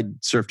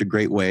 I'd surfed a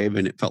great wave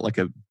and it felt like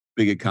a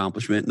big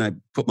accomplishment. And I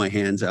put my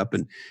hands up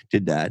and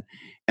did that.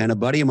 And a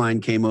buddy of mine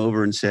came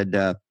over and said,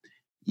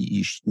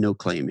 no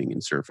claiming in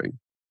surfing.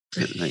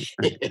 I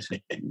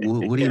said,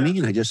 what do you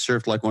mean? I just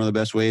surfed like one of the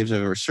best waves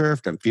I've ever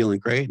surfed. I'm feeling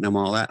great and I'm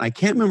all that. I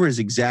can't remember his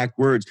exact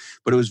words,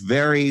 but it was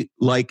very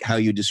like how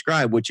you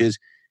describe, which is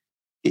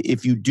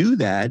if you do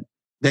that,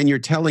 then you're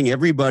telling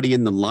everybody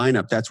in the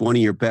lineup that's one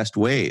of your best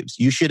waves.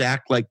 You should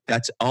act like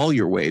that's all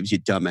your waves, you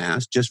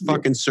dumbass. Just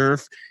fucking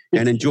surf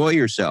and enjoy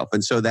yourself.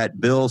 And so that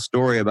Bill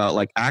story about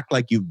like act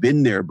like you've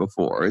been there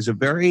before is a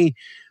very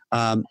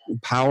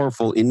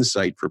powerful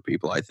insight for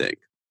people, I think.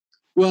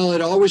 Well,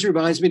 it always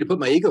reminds me to put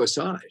my ego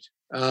aside.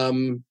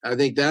 I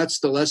think that's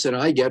the lesson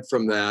I get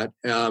from that.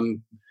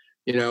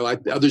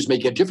 Others may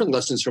get different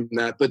lessons from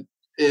that, but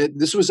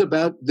this was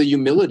about the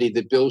humility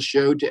that Bill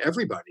showed to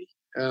everybody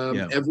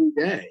every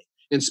day,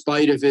 in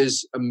spite of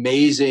his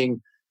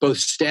amazing both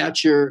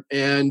stature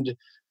and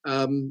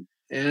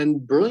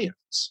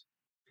brilliance.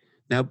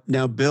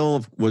 Now,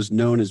 Bill was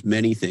known as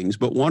many things,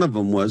 but one of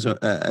them was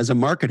as a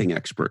marketing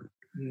expert,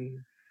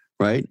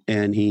 right?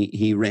 And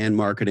he ran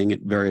marketing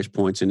at various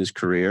points in his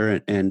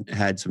career and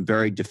had some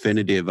very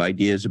definitive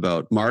ideas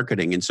about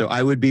marketing. And so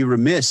I would be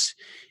remiss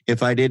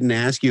if I didn't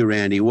ask you,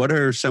 Randy, what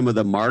are some of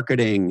the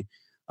marketing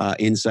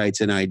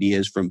insights and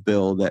ideas from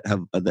Bill that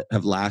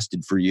have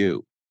lasted for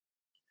you?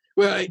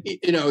 Well,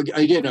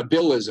 again, a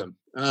Billism.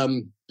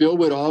 Bill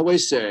would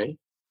always say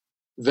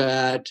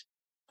that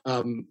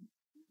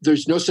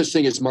there's no such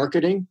thing as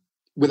marketing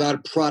without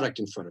a product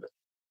in front of it.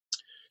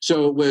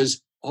 So it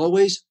was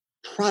always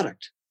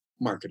product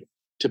marketing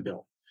to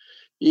Bill.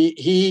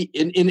 He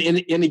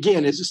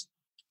again, this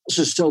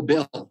is so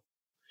Bill.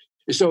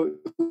 So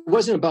it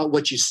wasn't about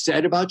what you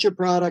said about your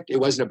product. It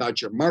wasn't about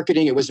your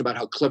marketing. It wasn't about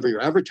how clever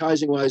your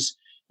advertising was.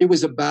 It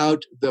was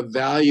about the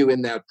value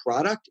in that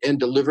product and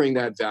delivering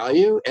that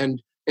value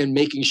and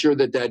making sure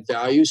that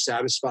value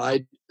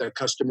satisfied the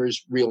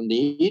customer's real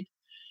need.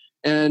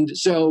 And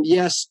so,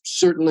 yes,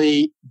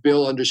 certainly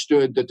Bill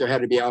understood that there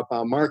had to be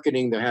outbound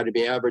marketing, there had to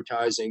be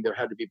advertising, there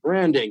had to be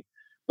branding.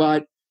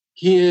 But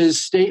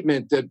his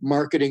statement that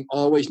marketing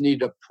always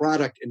needed a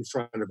product in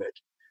front of it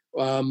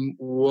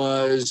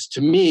was,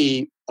 to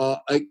me,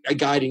 a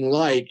guiding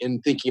light in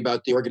thinking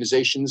about the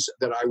organizations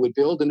that I would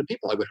build and the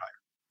people I would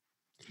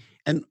hire.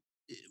 And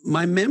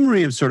my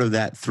memory of sort of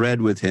that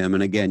thread with him,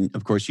 and again,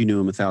 of course, you knew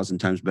him 1,000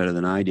 times better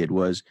than I did,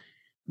 was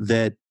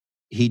that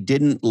he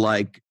didn't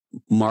like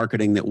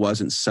marketing that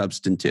wasn't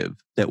substantive,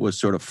 that was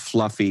sort of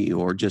fluffy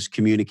or just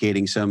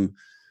communicating some,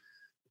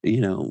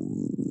 some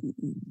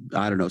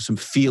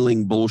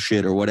feeling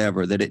bullshit or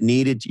whatever,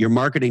 that your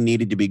marketing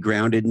needed to be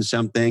grounded in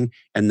something.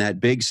 And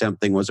that big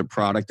something was a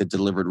product that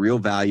delivered real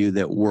value,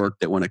 that worked,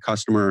 that when a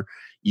customer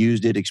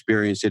used it,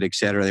 experienced it, et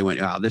cetera, they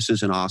went, "Oh, this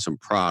is an awesome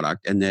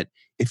product." And that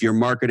if you're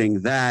marketing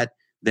that,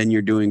 then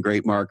you're doing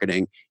great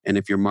marketing. And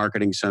if you're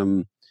marketing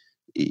some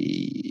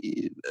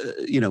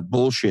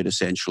bullshit,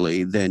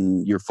 essentially,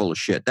 then you're full of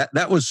shit.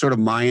 That was sort of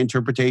my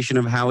interpretation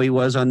of how he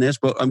was on this,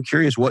 but I'm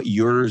curious what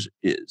yours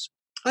is.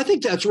 I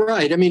think that's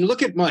right. I mean,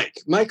 look at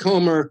Mike. Mike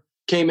Homer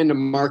came into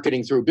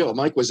marketing through Bill.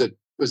 Mike was a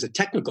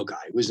technical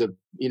guy. He was a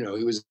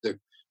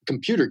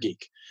computer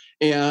geek,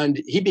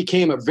 and he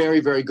became a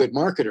very, very good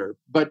marketer.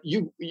 But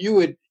you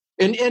would,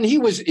 and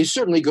he's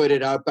certainly good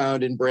at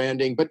outbound and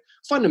branding, but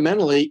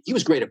fundamentally he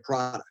was great at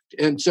product.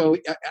 And so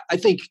I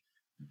think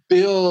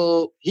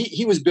Bill,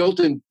 he was built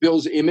in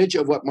Bill's image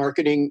of what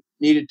marketing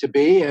needed to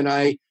be. And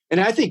I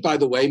think, by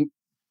the way,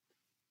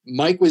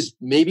 Mike was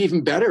maybe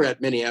even better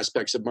at many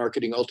aspects of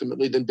marketing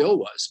ultimately than Bill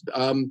was,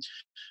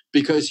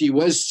 because he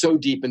was so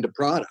deep into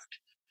product.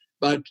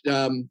 But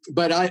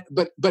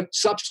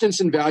substance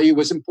and value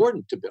was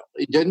important to Bill.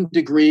 He didn't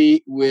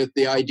agree with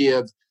the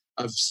idea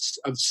of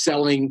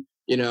selling,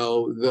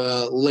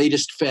 the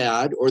latest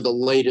fad or the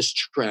latest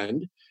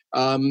trend.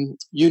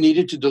 You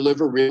needed to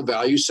deliver real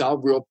value,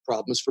 solve real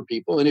problems for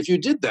people. And if you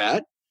did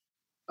that,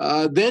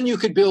 then you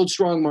could build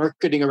strong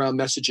marketing around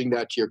messaging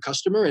that to your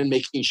customer and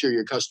making sure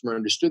your customer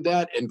understood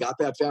that and got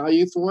that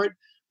value for it.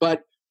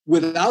 But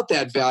without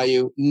that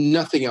value,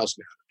 nothing else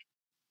mattered.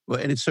 Well,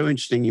 and it's so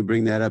interesting you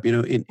bring that up.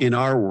 In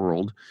our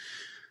world,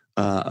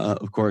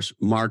 of course,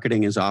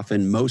 marketing is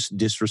often most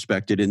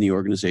disrespected in the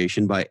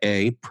organization by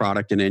A,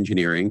 product and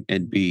engineering,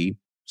 and B,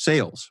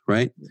 sales,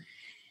 right?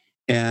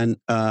 And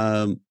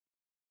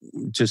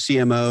to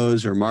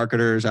CMOs or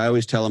marketers, I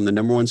always tell them the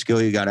number one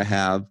skill you got to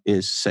have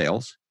is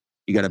sales.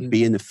 You got to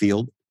be in the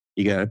field.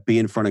 You got to be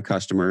in front of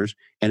customers.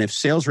 And if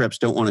sales reps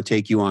don't want to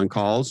take you on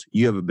calls,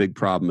 you have a big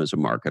problem as a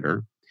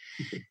marketer.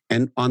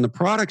 And on the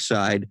product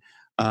side,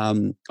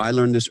 I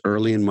learned this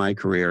early in my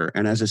career.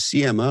 And as a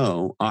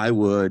CMO, I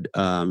would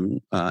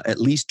at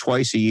least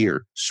twice a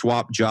year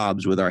swap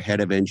jobs with our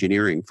head of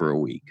engineering for a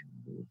week.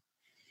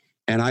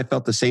 And I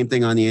felt the same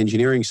thing on the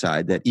engineering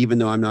side, that even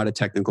though I'm not a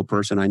technical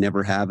person, I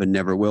never have and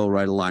never will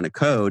write a line of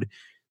code,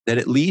 that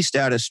at least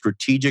at a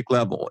strategic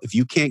level, if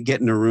you can't get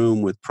in a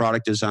room with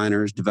product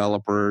designers,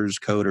 developers,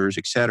 coders,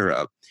 et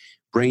cetera,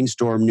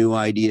 brainstorm new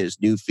ideas,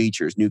 new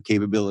features, new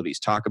capabilities,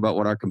 talk about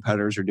what our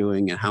competitors are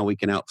doing and how we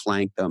can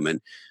outflank them, and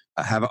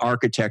have an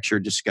architecture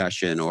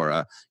discussion or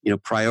a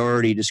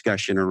priority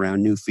discussion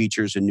around new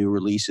features and new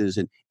releases,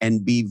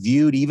 and be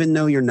viewed, even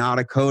though you're not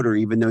a coder,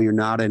 even though you're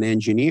not an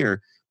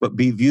engineer, but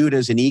be viewed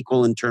as an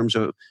equal in terms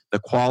of the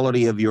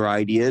quality of your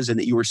ideas, and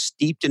that you were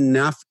steeped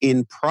enough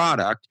in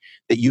product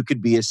that you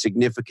could be a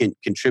significant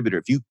contributor.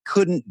 If you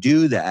couldn't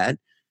do that,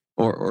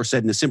 or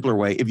said in a simpler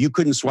way, if you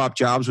couldn't swap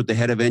jobs with the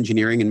head of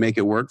engineering and make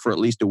it work for at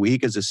least a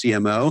week as a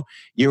CMO,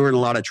 you were in a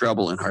lot of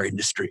trouble in our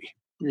industry.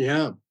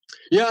 Yeah.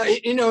 Yeah,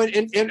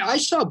 and I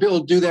saw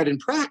Bill do that in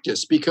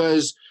practice,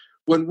 because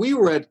when we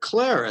were at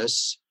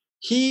Claris,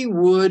 he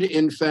would,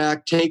 in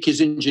fact, take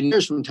his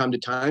engineers from time to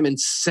time and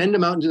send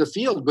them out into the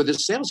field with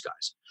his sales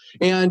guys.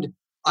 And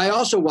I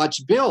also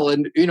watched Bill,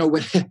 and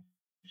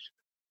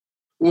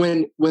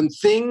when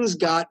things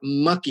got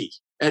mucky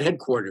at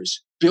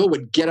headquarters, Bill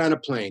would get on a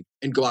plane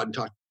and go out and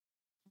talk.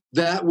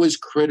 That was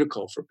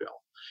critical for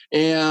Bill.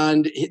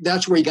 And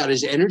that's where he got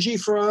his energy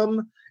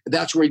from.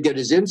 That's where he got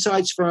his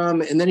insights from.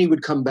 And then he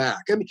would come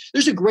back. I mean,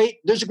 there's a great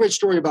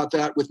story about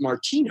that with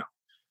Martino.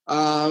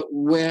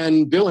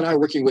 When Bill and I were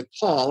working with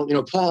Paul,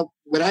 Paul,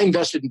 when I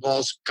invested in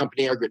Paul's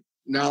company, Aggregate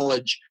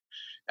Knowledge,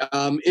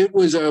 it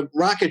was a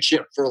rocket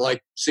ship for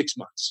like 6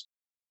 months.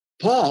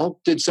 Paul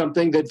did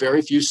something that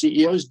very few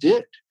CEOs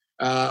did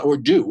or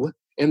do,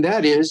 and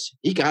that is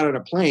he got on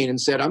a plane and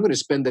said, I'm going to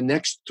spend the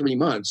next 3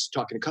 months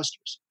talking to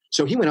customers.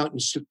 So he went out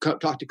and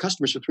talked to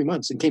customers for 3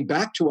 months and came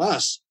back to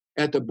us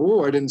at the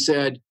board and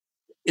said,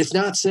 it's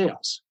not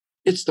sales,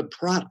 it's the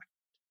product.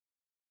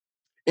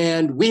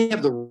 And we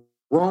have the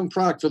wrong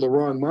product for the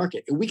wrong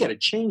market, and we got to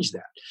change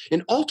that.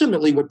 And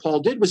ultimately what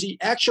Paul did was he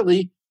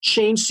actually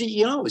changed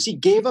CEOs. He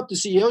gave up the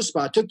CEO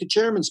spot, took the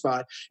chairman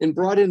spot, and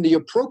brought in the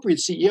appropriate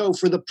CEO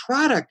for the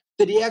product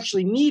that he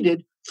actually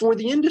needed for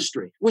the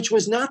industry, which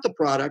was not the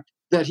product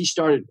that he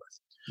started with.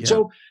 Yeah.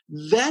 So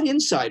that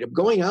insight of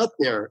going out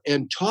there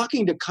and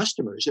talking to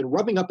customers and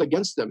rubbing up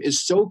against them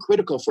is so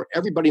critical for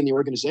everybody in the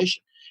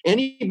organization.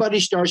 Anybody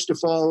starts to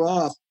fall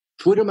off,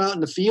 put them out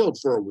in the field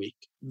for a week.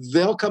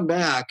 They'll come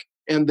back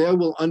and they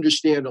will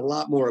understand a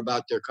lot more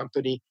about their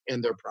company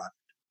and their product.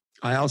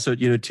 I also,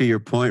 to your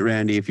point,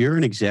 Randy, if you're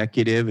an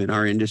executive in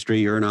our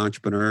industry, you're an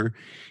entrepreneur,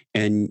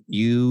 and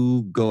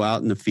you go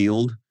out in the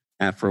field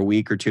for a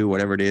week or two,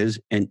 whatever it is,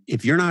 and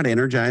if you're not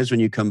energized when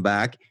you come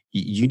back,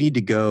 you need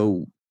to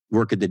go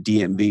work at the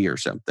DMV or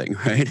something,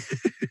 right?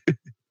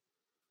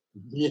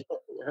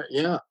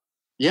 Yeah.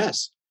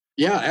 Yes.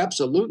 Yeah,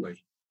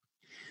 absolutely.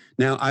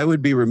 Now, I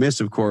would be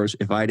remiss, of course,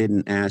 if I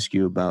didn't ask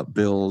you about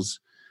Bill's,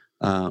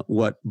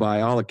 what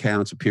by all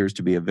accounts appears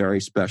to be a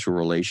very special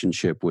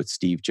relationship with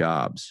Steve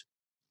Jobs.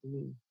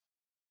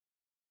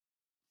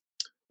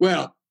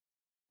 Well,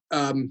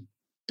 I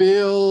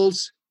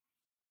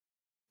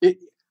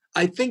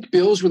think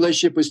Bill's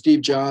relationship with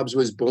Steve Jobs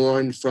was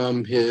born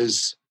from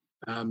his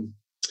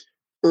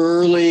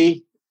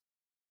early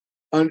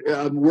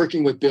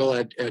working with Bill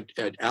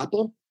at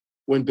Apple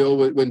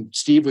when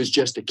Steve was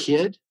just a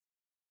kid,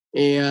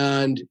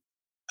 and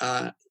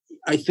I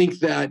think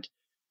that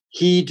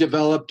he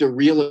developed a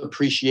real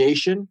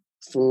appreciation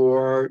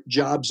for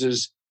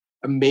Jobs's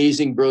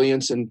amazing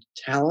brilliance and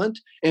talent,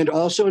 and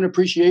also an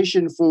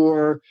appreciation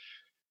for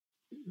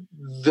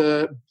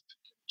the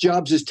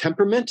Jobs's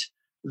temperament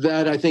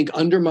that I think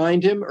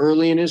undermined him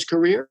early in his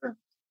career.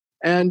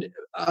 And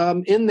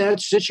in that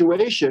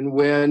situation,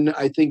 when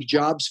I think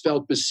Jobs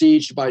felt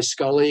besieged by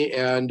Scully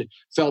and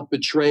felt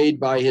betrayed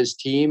by his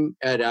team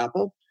at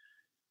Apple,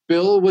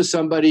 Bill was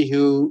somebody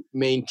who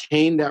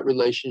maintained that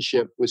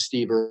relationship with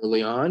Steve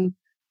early on,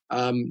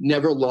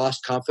 never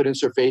lost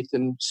confidence or faith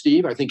in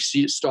Steve. I think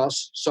saw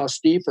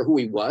Steve for who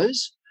he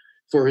was,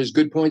 for his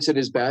good points and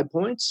his bad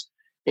points,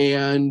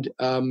 and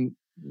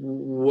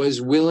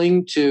was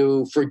willing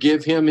to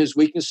forgive him his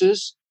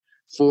weaknesses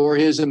for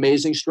his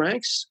amazing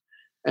strengths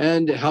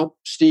and help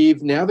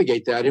Steve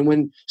navigate that. And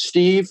when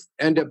Steve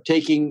ended up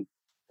taking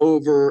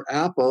over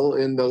Apple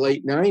in the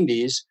late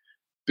 90s,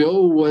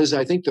 Bill was,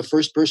 I think, the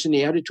first person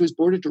he added to his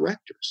board of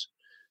directors.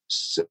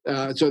 So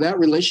that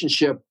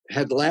relationship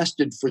had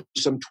lasted for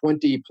some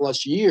 20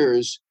 plus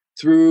years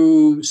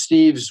through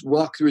Steve's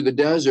walk through the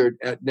desert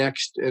at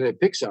Next and at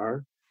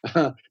Pixar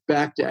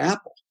back to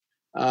Apple.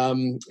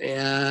 And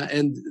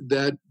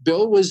that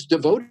Bill was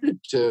devoted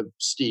to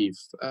Steve.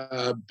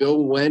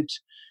 Bill went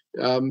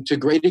to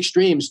great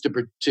extremes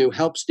to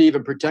help Steve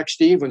and protect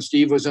Steve when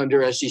Steve was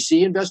under SEC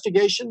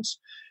investigations,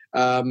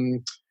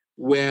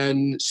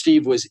 when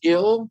Steve was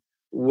ill,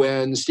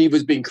 when Steve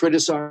was being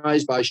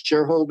criticized by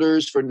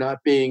shareholders for not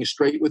being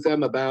straight with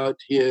them about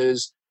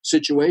his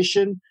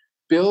situation.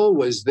 Bill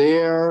was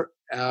there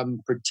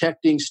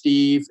protecting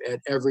Steve at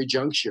every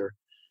juncture.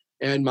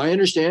 And my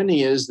understanding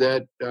is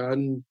that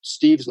on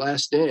Steve's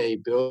last day,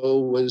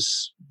 Bill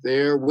was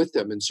there with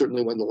them, and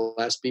certainly one of the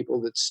last people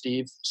that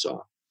Steve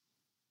saw.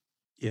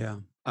 Yeah.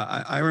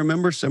 I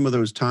remember some of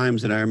those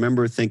times, and I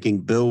remember thinking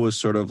Bill was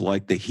sort of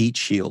like the heat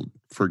shield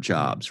for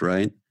Jobs,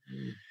 right?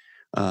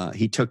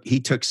 He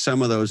took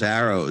some of those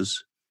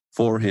arrows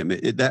for him.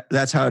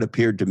 That's how it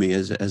appeared to me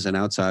as an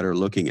outsider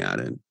looking at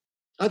it.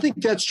 I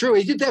think that's true.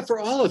 He did that for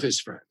all of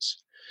his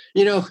friends.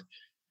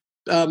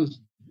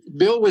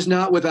 Bill was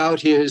not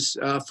without his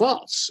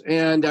faults.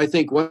 And I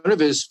think one of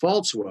his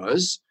faults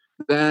was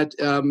that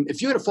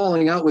if you had a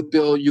falling out with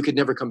Bill, you could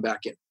never come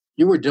back in.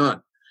 You were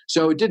done.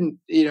 So it didn't,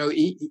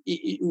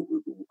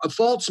 a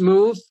false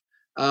move,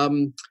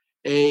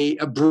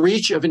 a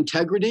breach of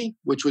integrity,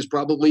 which was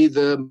probably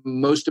the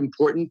most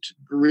important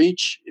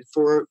breach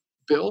for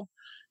Bill,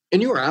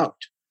 and you were out.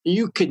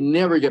 You could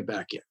never get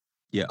back in.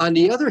 Yeah. On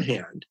the other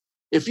hand,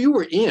 if you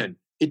were in,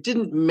 it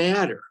didn't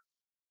matter.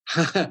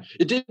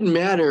 It didn't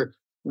matter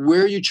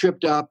where you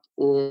tripped up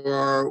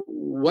or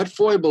what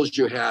foibles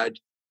you had,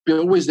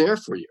 Bill was there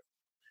for you.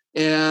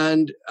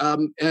 And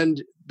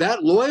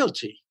that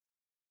loyalty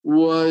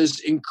was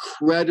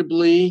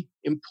incredibly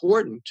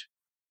important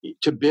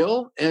to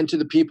Bill and to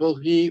the people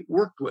he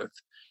worked with.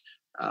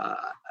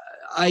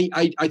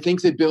 I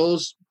think that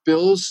Bill's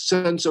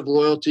sense of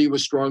loyalty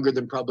was stronger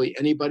than probably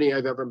anybody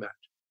I've ever met.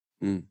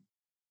 Mm.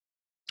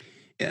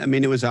 I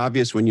mean, it was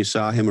obvious when you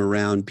saw him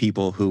around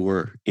people who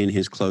were in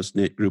his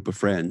close-knit group of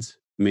friends.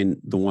 I mean,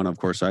 the one, of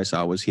course, I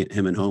saw was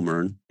him and Homer,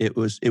 and it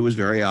was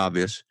very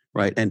obvious,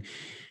 right? And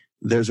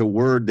there's a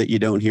word that you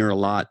don't hear a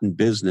lot in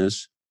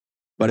business,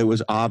 but it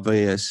was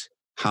obvious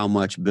how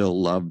much Bill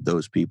loved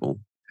those people.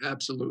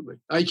 Absolutely.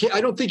 I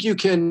don't think you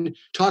can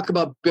talk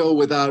about Bill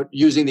without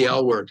using the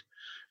L word.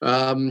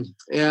 And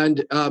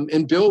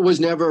Bill was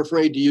never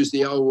afraid to use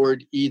the L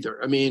word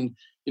either. I mean,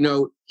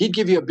 he'd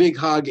give you a big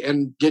hug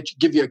and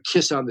give you a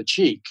kiss on the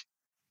cheek.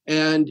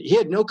 And he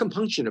had no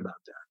compunction about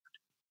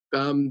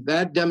that.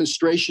 That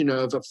demonstration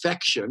of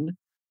affection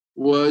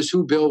was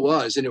who Bill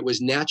was. And it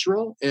was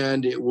natural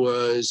and it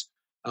was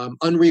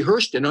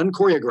unrehearsed and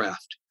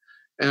unchoreographed.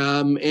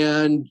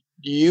 And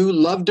you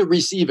loved to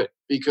receive it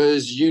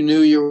because you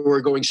knew you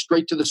were going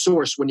straight to the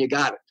source when you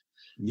got it.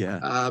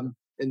 Yeah.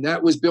 And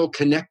that was Bill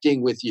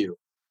connecting with you.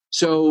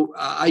 So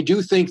I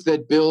do think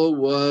that Bill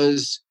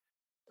was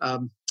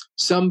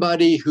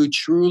somebody who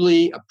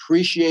truly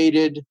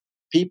appreciated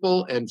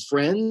people and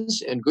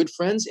friends and good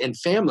friends and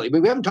family. I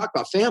mean, we haven't talked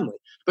about family,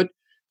 but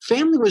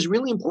family was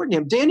really important to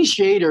him. Danny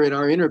Shader, in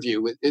our interview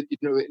with,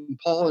 in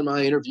Paul and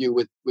my interview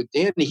with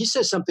Danny, he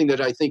says something that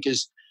I think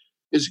is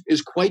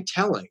quite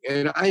telling.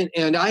 And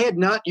I had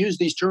not used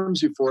these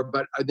terms before,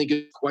 but I think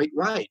it's quite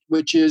right,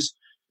 which is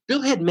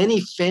Bill had many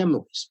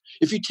families.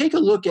 If you take a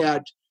look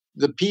at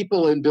the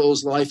people in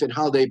Bill's life and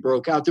how they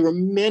broke out, there were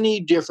many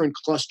different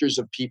clusters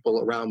of people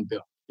around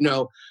Bill.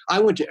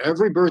 I went to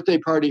every birthday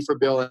party for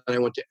Bill and I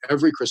went to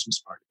every Christmas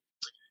party.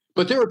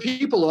 But there were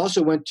people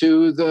also went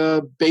to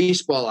the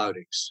baseball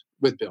outings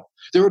with Bill.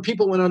 There were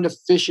people who went on a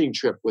fishing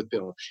trip with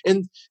Bill.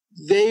 And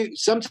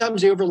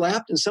sometimes they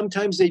overlapped and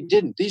sometimes they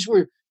didn't. These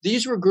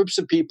were groups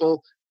of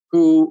people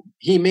who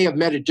he may have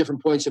met at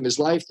different points in his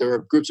life. There are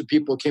groups of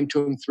people who came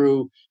to him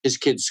through his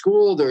kid's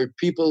school. There are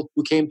people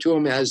who came to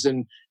him as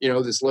in,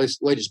 this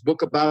latest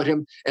book about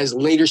him, as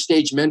later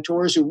stage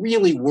mentors who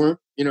really weren't,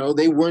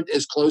 they weren't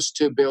as close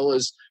to Bill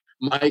as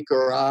Mike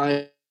or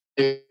I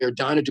or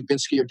Donna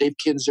Dubinsky or Dave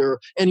Kinzer, or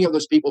any of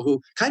those people who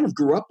kind of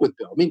grew up with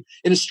Bill. I mean,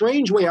 in a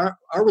strange way, our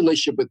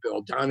relationship with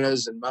Bill,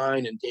 Donna's and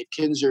mine and Dave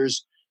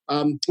Kinzer's,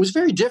 was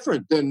very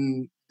different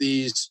than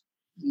these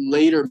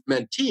later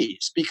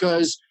mentees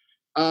because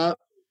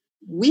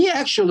we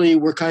actually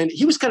were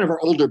he was kind of our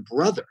older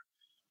brother.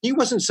 He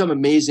wasn't some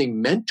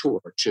amazing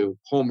mentor to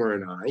Homer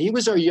and I. He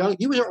was our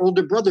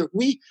older brother.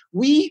 We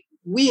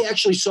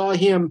actually saw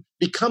him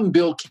become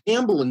Bill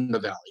Campbell in the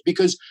Valley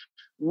because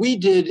we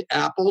did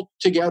Apple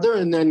together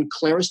and then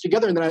Claris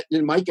together. And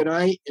then Mike and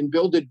I and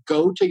Bill did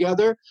Go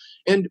together.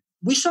 And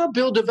we saw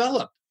Bill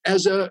develop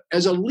as a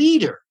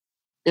leader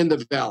in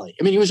the Valley.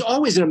 I mean, he was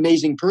always an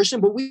amazing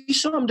person, but we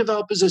saw him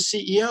develop as a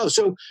CEO.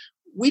 So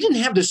we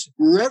didn't have this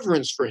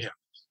reverence for him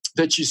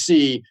that you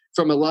see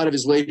from a lot of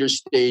his later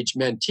stage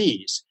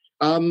mentees.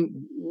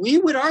 We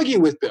would argue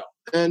with Bill,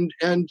 and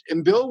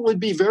Bill would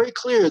be very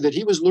clear that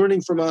he was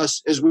learning from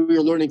us as we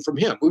were learning from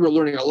him. We were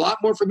learning a lot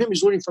more from him. He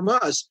was learning from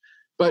us,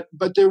 but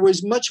there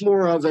was much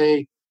more of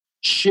a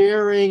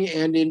sharing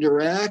and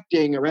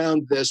interacting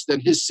around this than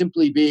his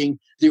simply being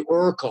the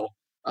oracle,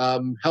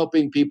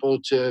 helping people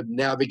to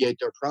navigate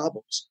their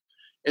problems.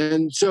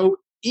 And so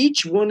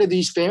each one of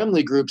these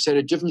family groups had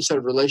a different set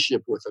of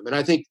relationship with them. And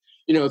I think,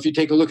 if you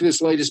take a look at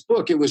this latest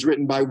book, it was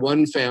written by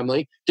one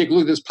family. Take a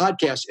look at this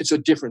podcast, it's a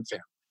different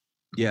family.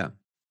 Yeah.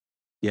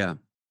 Yeah.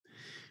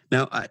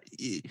 Now,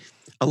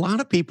 a lot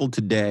of people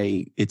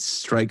today, it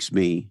strikes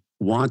me,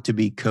 want to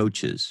be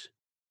coaches,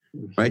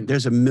 right?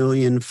 There's a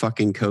million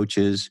fucking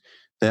coaches.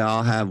 They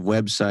all have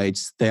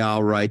websites. They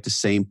all write the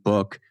same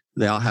book.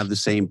 They all have the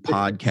same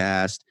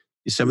podcast.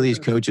 Some of these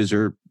coaches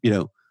are,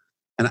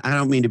 and I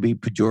don't mean to be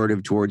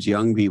pejorative towards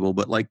young people,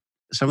 but like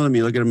some of them,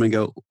 you look at them and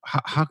go,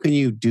 how can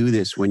you do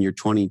this when you're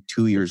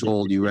 22 years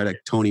old? You read a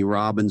Tony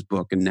Robbins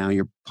book and now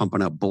you're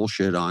pumping up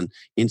bullshit on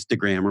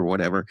Instagram or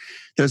whatever.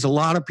 There's a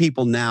lot of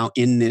people now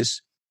in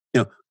this,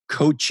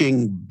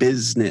 coaching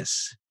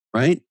business,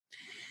 right?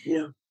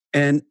 Yeah.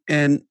 And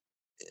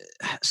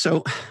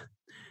so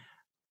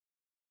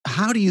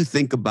how do you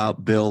think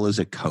about Bill as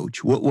a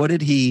coach? What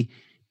did he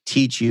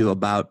teach you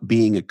about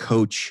being a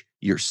coach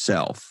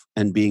yourself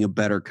and being a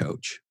better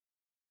coach?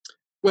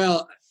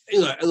 Well,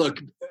 look,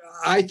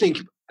 I think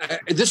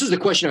this is a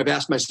question I've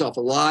asked myself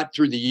a lot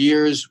through the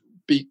years,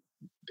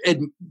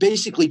 and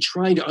basically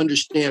trying to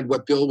understand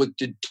what Bill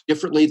did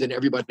differently than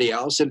everybody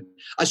else. And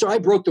so I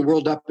broke the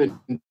world up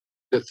into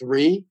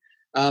three.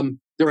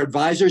 There are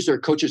advisors, there are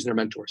coaches, and there are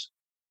mentors.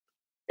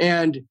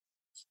 And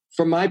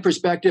from my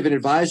perspective, an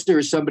advisor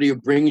is somebody who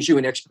brings you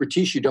an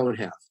expertise you don't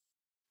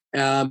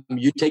have.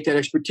 You take that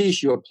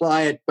expertise, you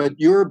apply it, but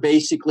you're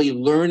basically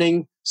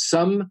learning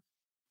some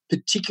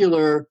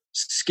particular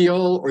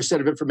skill or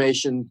set of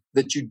information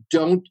that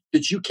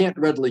you can't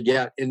readily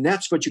get, and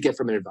that's what you get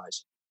from an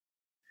advisor.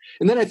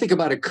 And then I think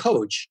about a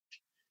coach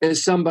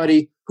as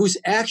somebody who's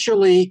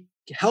actually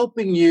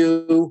helping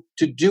you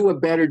to do a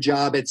better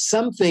job at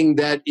something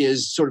that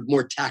is sort of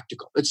more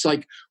tactical. It's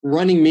like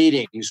running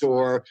meetings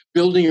or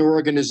building your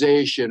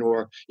organization,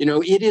 or,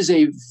 it is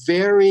a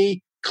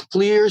very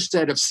clear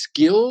set of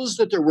skills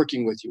that they're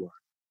working with you on.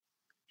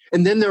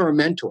 And then there are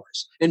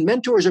mentors. And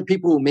mentors are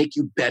people who make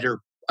you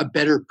a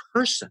better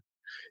person.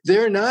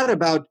 They're not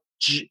about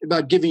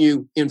giving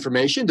you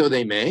information, though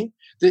they may.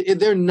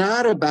 They're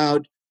not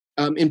about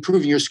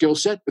improving your skill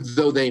set,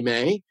 though they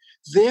may.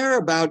 They're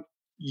about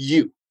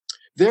you.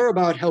 They're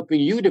about helping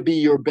you to be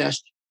your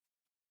best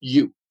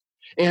you.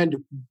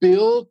 And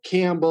Bill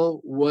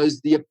Campbell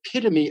was the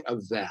epitome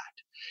of that.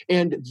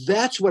 And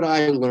that's what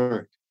I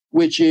learned,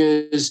 which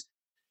is,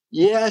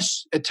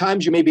 yes, at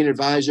times you may be an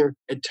advisor,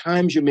 at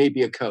times you may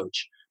be a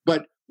coach,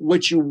 but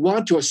what you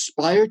want to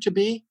aspire to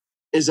be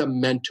is a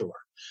mentor,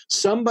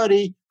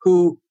 somebody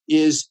who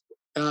is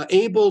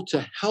able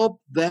to help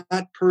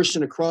that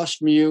person across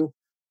from you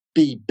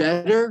be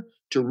better,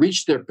 to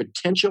reach their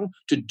potential,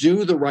 to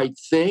do the right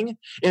thing.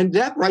 And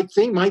that right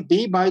thing might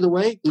be, by the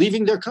way,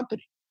 leaving their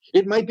company.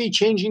 It might be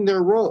changing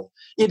their role.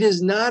 It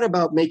is not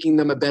about making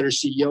them a better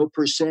CEO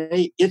per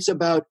se. It's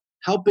about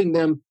helping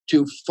them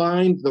to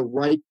find the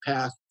right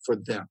path for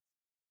them.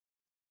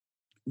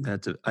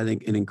 That's, I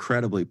think, an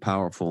incredibly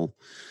powerful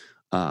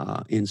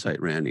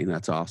insight, Randy.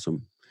 That's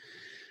awesome.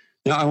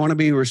 Now, I want to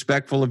be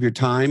respectful of your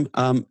time.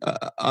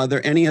 Are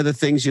there any other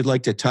things you'd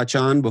like to touch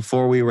on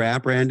before we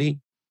wrap, Randy?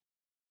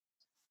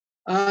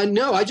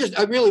 No,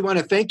 I really want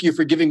to thank you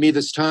for giving me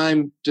this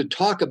time to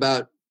talk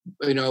about,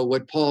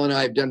 what Paul and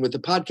I have done with the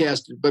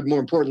podcast, but more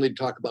importantly, to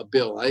talk about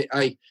Bill.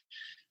 I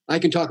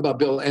can talk about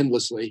Bill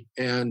endlessly,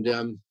 and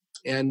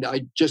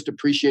I just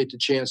appreciate the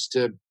chance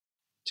to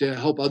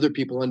help other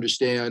people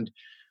understand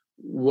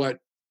what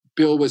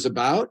Bill was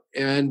about,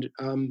 and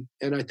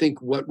I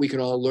think what we can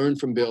all learn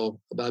from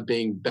Bill about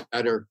being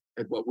better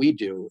at what we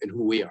do and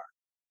who we are.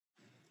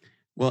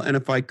 Well, and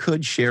if I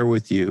could share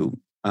with you,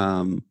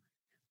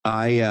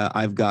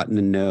 I've gotten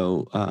to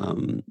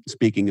know,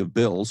 speaking of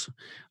Bills,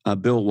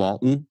 Bill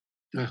Walton,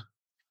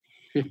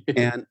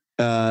 and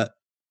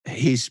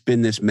he's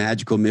been this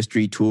magical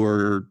mystery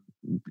tour,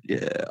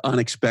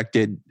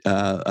 unexpected,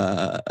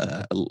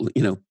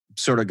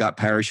 sort of got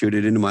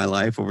parachuted into my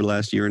life over the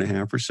last year and a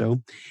half or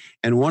so.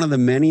 And one of the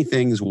many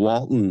things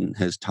Walton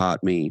has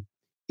taught me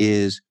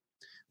is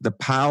the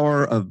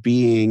power of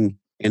being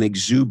an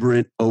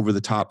exuberant,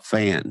 over-the-top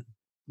fan.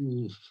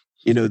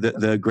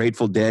 The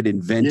Grateful Dead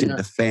invented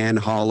the Fan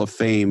Hall of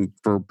Fame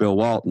for Bill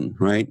Walton,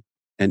 right?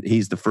 And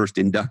he's the first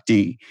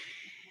inductee.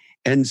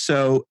 And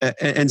so,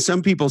 and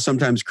some people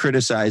sometimes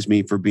criticize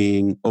me for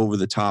being over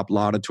the top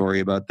laudatory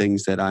about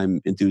things that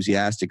I'm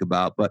enthusiastic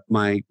about. But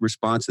my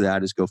response to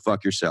that is go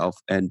fuck yourself.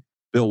 And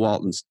Bill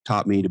Walton's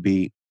taught me to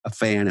be a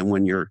fan. And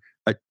when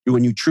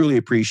you truly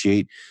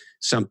appreciate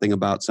something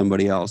about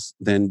somebody else,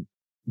 then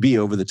be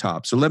over the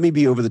top. So let me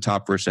be over the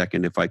top for a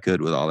second, if I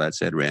could, with all that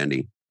said,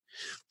 Randy.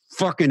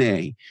 Fucking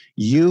A.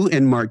 You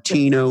and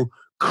Martino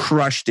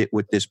crushed it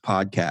with this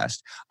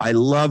podcast. I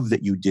love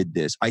that you did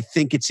this. I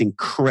think it's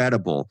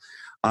incredible.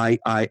 I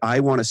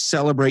want to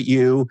celebrate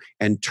you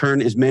and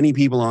turn as many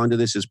people onto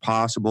this as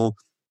possible.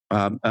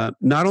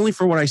 Not only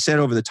for what I said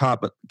over the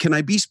top, but can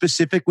I be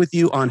specific with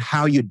you on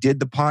how you did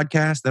the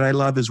podcast that I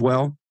love as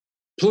well?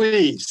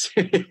 Please.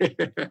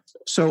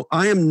 So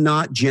I am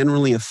not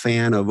generally a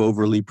fan of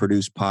overly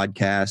produced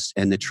podcasts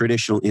and the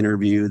traditional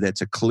interview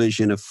that's a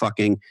collision of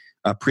fucking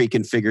a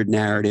pre-configured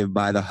narrative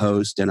by the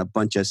host and a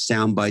bunch of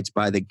sound bites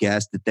by the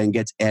guest that then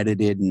gets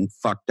edited and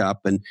fucked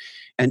up. And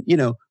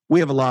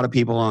we have a lot of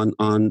people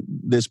on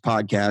this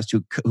podcast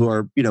who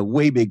are,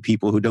 way big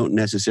people who don't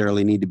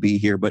necessarily need to be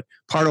here. But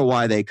part of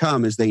why they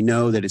come is they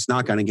know that it's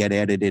not going to get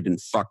edited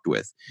and fucked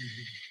with.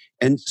 Mm-hmm.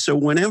 And so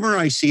whenever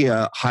I see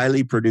a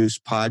highly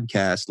produced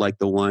podcast like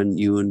the one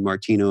you and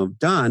Martino have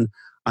done,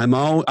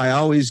 I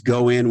always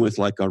go in with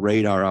like a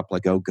radar up,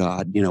 like, oh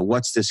God,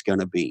 what's this going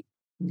to be?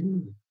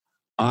 Mm-hmm.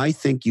 I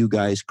think you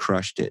guys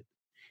crushed it.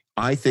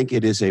 I think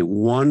it is a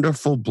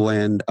wonderful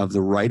blend of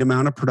the right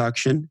amount of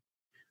production,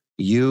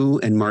 you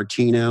and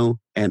Martino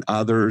and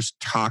others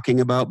talking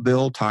about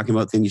Bill, talking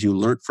about things you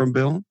learned from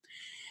Bill.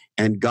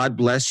 And God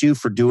bless you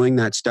for doing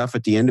that stuff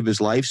at the end of his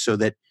life, so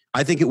that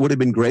I think it would have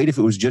been great if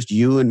it was just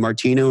you and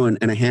Martino and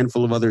a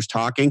handful of others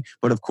talking.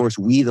 But of course,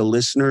 we, the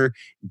listener,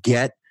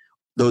 get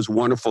those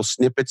wonderful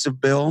snippets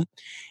of Bill.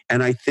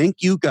 And I think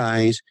you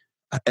guys,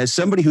 as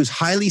somebody who's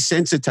highly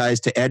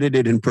sensitized to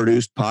edited and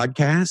produced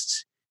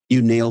podcasts,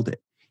 you nailed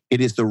it. It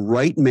is the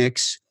right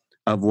mix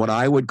of what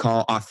I would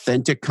call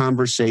authentic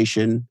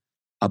conversation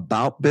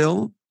about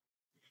Bill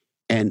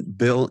and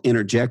Bill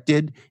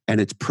interjected, and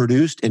it's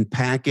produced and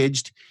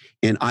packaged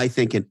in, I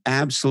think, an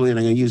absolutely, and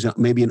I'm going to use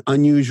maybe an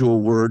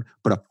unusual word,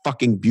 but a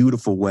fucking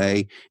beautiful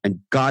way. And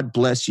God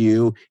bless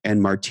you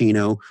and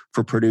Martino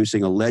for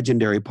producing a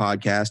legendary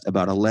podcast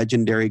about a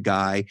legendary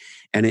guy.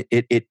 And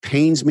it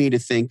pains me to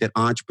think that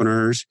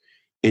entrepreneurs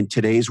in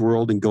today's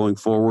world and going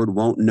forward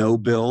won't know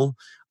Bill.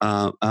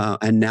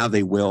 And now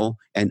they will.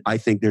 And I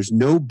think there's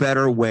no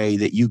better way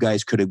that you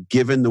guys could have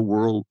given the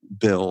world,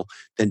 Bill,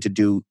 than to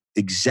do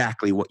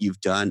exactly what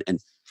you've done. And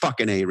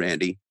fucking A,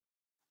 Randy.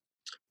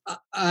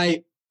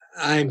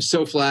 I'm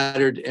so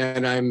flattered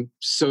and I'm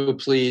so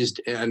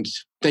pleased. And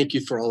thank you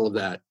for all of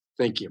that.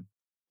 Thank you.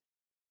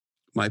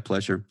 My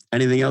pleasure.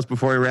 Anything else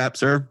before we wrap,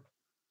 sir?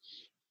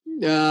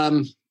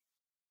 No,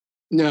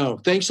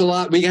 thanks a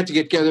lot. We got to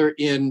get together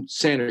in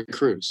Santa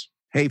Cruz.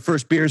 Hey,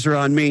 first beers are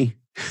on me.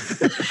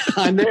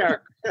 I'm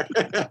there.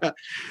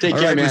 Take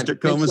care, man. Mr.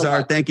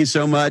 Komisar, thank you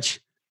so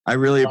much. I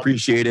really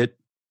appreciate it.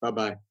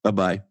 Bye-bye.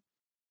 Bye-bye.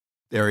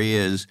 There he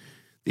is,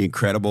 the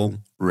incredible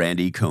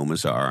Randy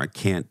Komisar. I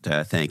can't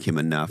thank him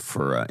enough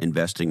for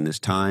investing this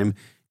time.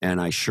 And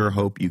I sure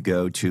hope you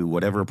go to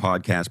whatever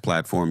podcast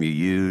platform you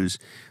use,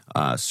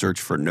 search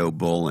for No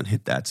Bull and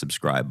hit that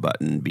subscribe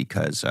button,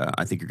 because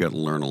I think you're going to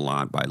learn a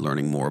lot by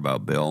learning more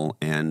about Bill.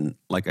 And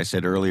like I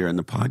said earlier in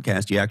the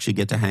podcast, you actually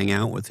get to hang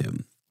out with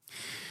him.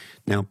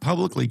 Now,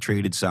 publicly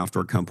traded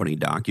software company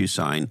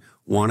DocuSign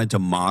wanted to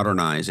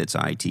modernize its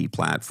IT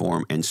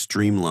platform and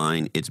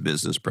streamline its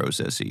business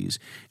processes.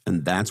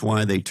 And that's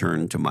why they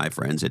turned to my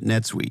friends at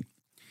NetSuite.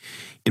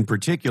 In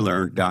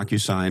particular,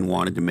 DocuSign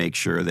wanted to make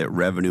sure that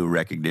revenue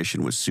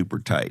recognition was super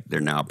tight. They're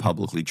now a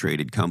publicly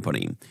traded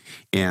company.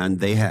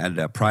 And they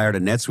had, prior to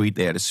NetSuite,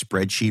 they had a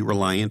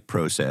spreadsheet-reliant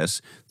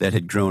process that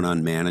had grown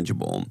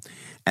unmanageable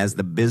as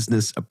the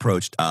business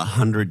approached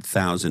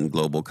 100,000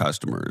 global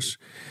customers.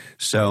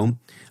 So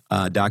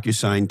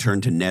DocuSign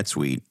turned to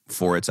NetSuite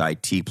for its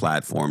IT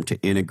platform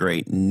to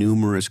integrate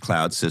numerous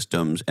cloud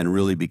systems and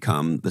really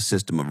become the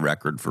system of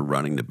record for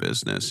running the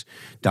business.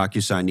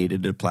 DocuSign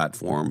needed a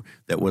platform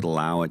that would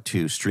allow it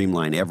to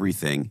streamline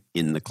everything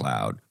in the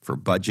cloud for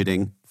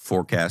budgeting,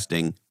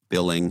 forecasting,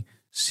 billing,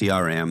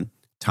 CRM,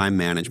 time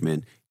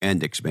management,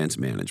 and expense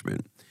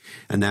management.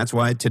 And that's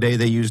why today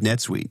they use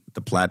NetSuite,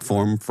 the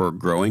platform for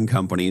growing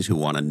companies who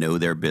want to know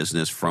their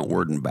business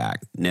frontward and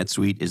back.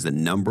 NetSuite is the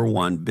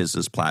 #1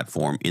 business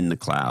platform in the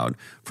cloud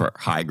for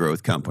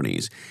high-growth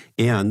companies.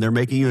 And they're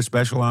making you a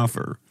special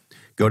offer.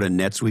 Go to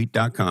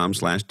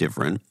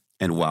netsuite.com/different.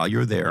 And while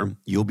you're there,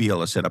 you'll be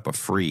able to set up a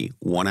free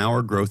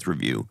 1-hour growth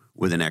review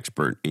with an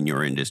expert in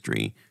your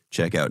industry.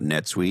 Check out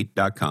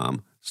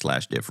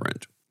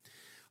netsuite.com/different.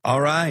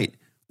 All right.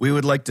 We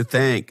would like to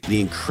thank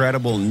the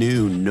incredible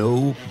new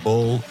No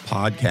Bull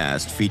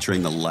podcast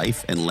featuring the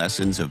life and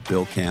lessons of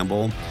Bill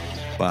Campbell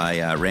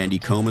by Randy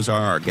Komisar,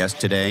 our guest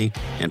today,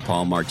 and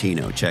Paul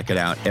Martino. Check it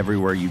out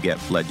everywhere you get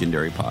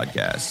legendary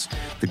podcasts.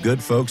 The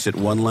good folks at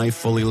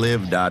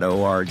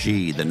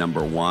onelifefullylive.org, the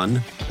number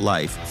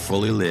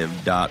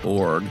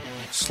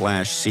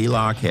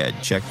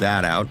 1lifefullylive.org/clockhead. Check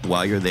that out.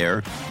 While you're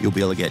there, you'll be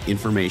able to get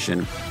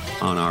information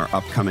on our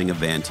upcoming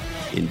event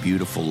in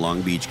beautiful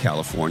Long Beach,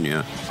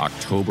 California,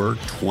 October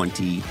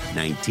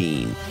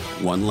 2019.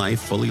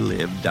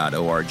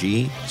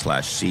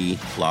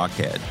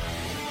 onelifefullylive.org/clockhead.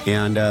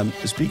 And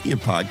speaking of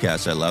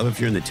podcasts I love, if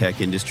you're in the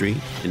tech industry,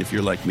 and if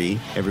you're like me,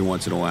 every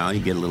once in a while you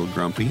get a little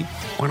grumpy,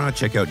 why not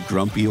check out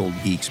Grumpy Old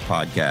Geeks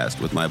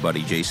podcast with my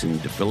buddy Jason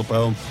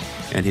DeFilippo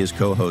and his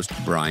co-host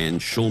Brian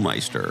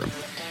Schulmeister.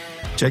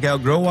 Check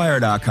out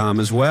GrowWire.com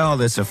as well.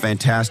 That's a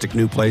fantastic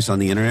new place on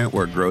the internet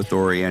where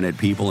growth-oriented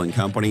people and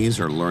companies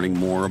are learning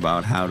more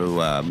about how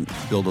to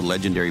build a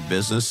legendary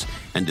business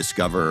and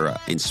discover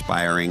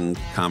inspiring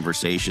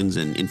conversations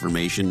and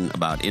information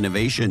about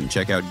innovation.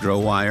 Check out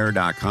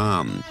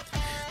GrowWire.com.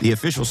 The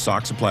official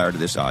sock supplier to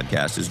this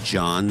podcast is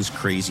John's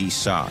Crazy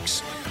Socks.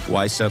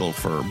 Why settle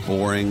for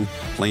boring,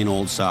 plain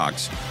old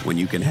socks when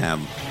you can have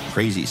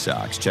crazy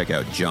socks? Check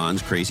out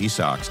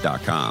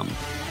johnscrazysocks.com.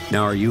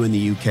 Now, are you in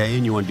the UK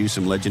and you want to do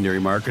some legendary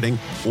marketing?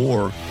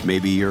 Or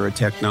maybe you're a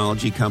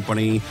technology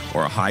company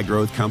or a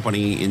high-growth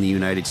company in the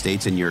United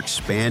States and you're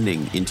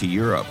expanding into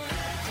Europe.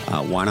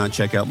 Why not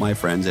check out my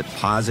friends at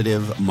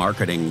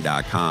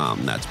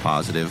positivemarketing.com. That's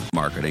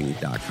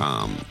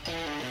positivemarketing.com.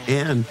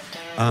 And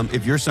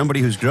if you're somebody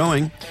who's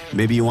growing,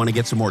 maybe you want to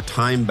get some more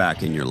time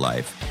back in your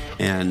life.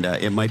 And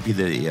it might be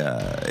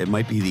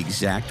the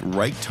exact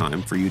right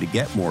time for you to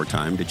get more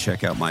time to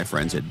check out my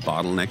friends at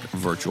Bottleneck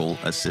Virtual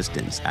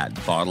Assistants at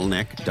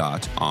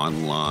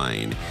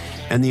bottleneck.online.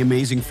 And the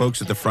amazing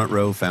folks at the Front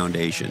Row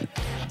Foundation.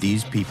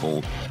 These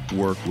people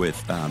work with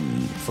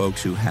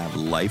folks who have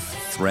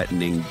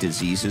life-threatening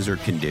diseases or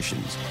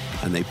conditions,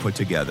 and they put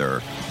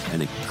together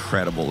an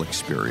incredible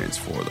experience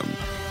for them.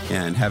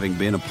 And having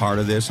been a part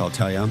of this, I'll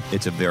tell you,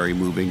 it's a very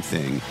moving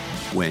thing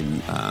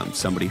when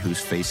somebody who's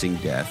facing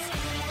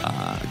death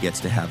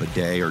gets to have a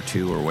day or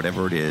two or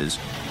whatever it is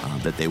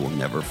that they will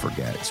never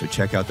forget. So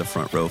check out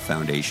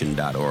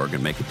thefrontrowfoundation.org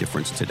and make a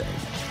difference today.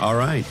 All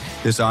right.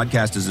 This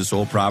Oddcast is the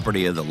sole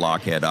property of the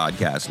Lochhead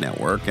Oddcast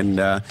Network,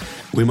 and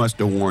we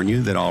must warn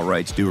you that all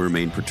rights do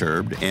remain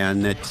perturbed,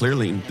 and that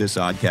clearly this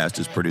Oddcast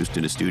is produced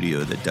in a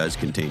studio that does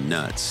contain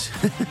nuts.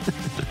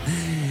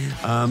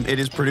 It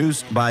is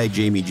produced by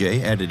Jamie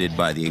J., edited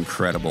by the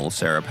incredible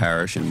Sarah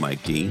Parrish and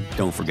Mike D.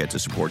 Don't forget to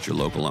support your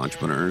local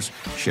entrepreneurs.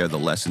 Share the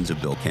lessons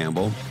of Bill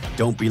Campbell.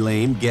 Don't be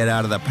lame. Get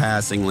out of the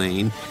passing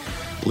lane.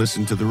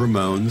 Listen to the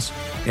Ramones.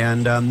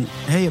 And,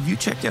 hey, have you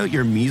checked out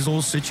your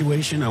measles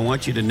situation? I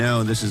want you to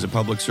know this is a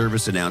public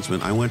service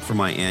announcement. I went for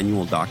my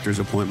annual doctor's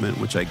appointment,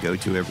 which I go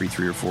to every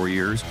 3 or 4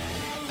 years.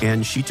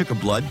 And she took a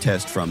blood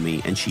test from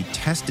me, and she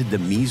tested the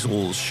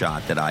measles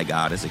shot that I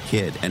got as a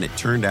kid. And it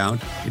turned out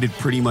it had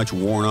pretty much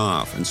worn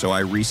off. And so I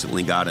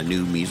recently got a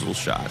new measles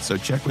shot. So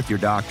check with your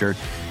doctor.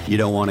 You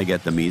don't want to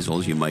get the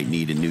measles. You might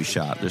need a new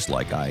shot, just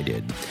like I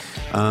did.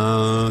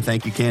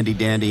 Thank you, Candy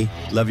Dandy.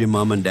 Love you,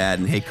 Mom and Dad.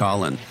 And hey,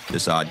 Colin,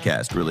 this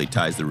Oddcast really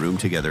ties the room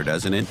together,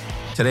 doesn't it?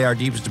 Today, our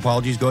deepest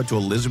apologies go to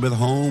Elizabeth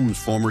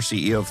Holmes, former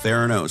CEO of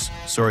Theranos.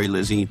 Sorry,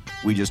 Lizzie,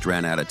 we just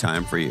ran out of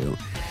time for you.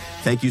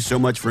 Thank you so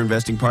much for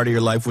investing part of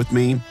your life with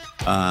me.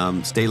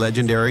 Stay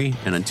legendary,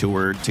 and until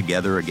we're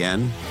together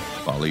again,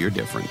 follow your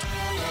different.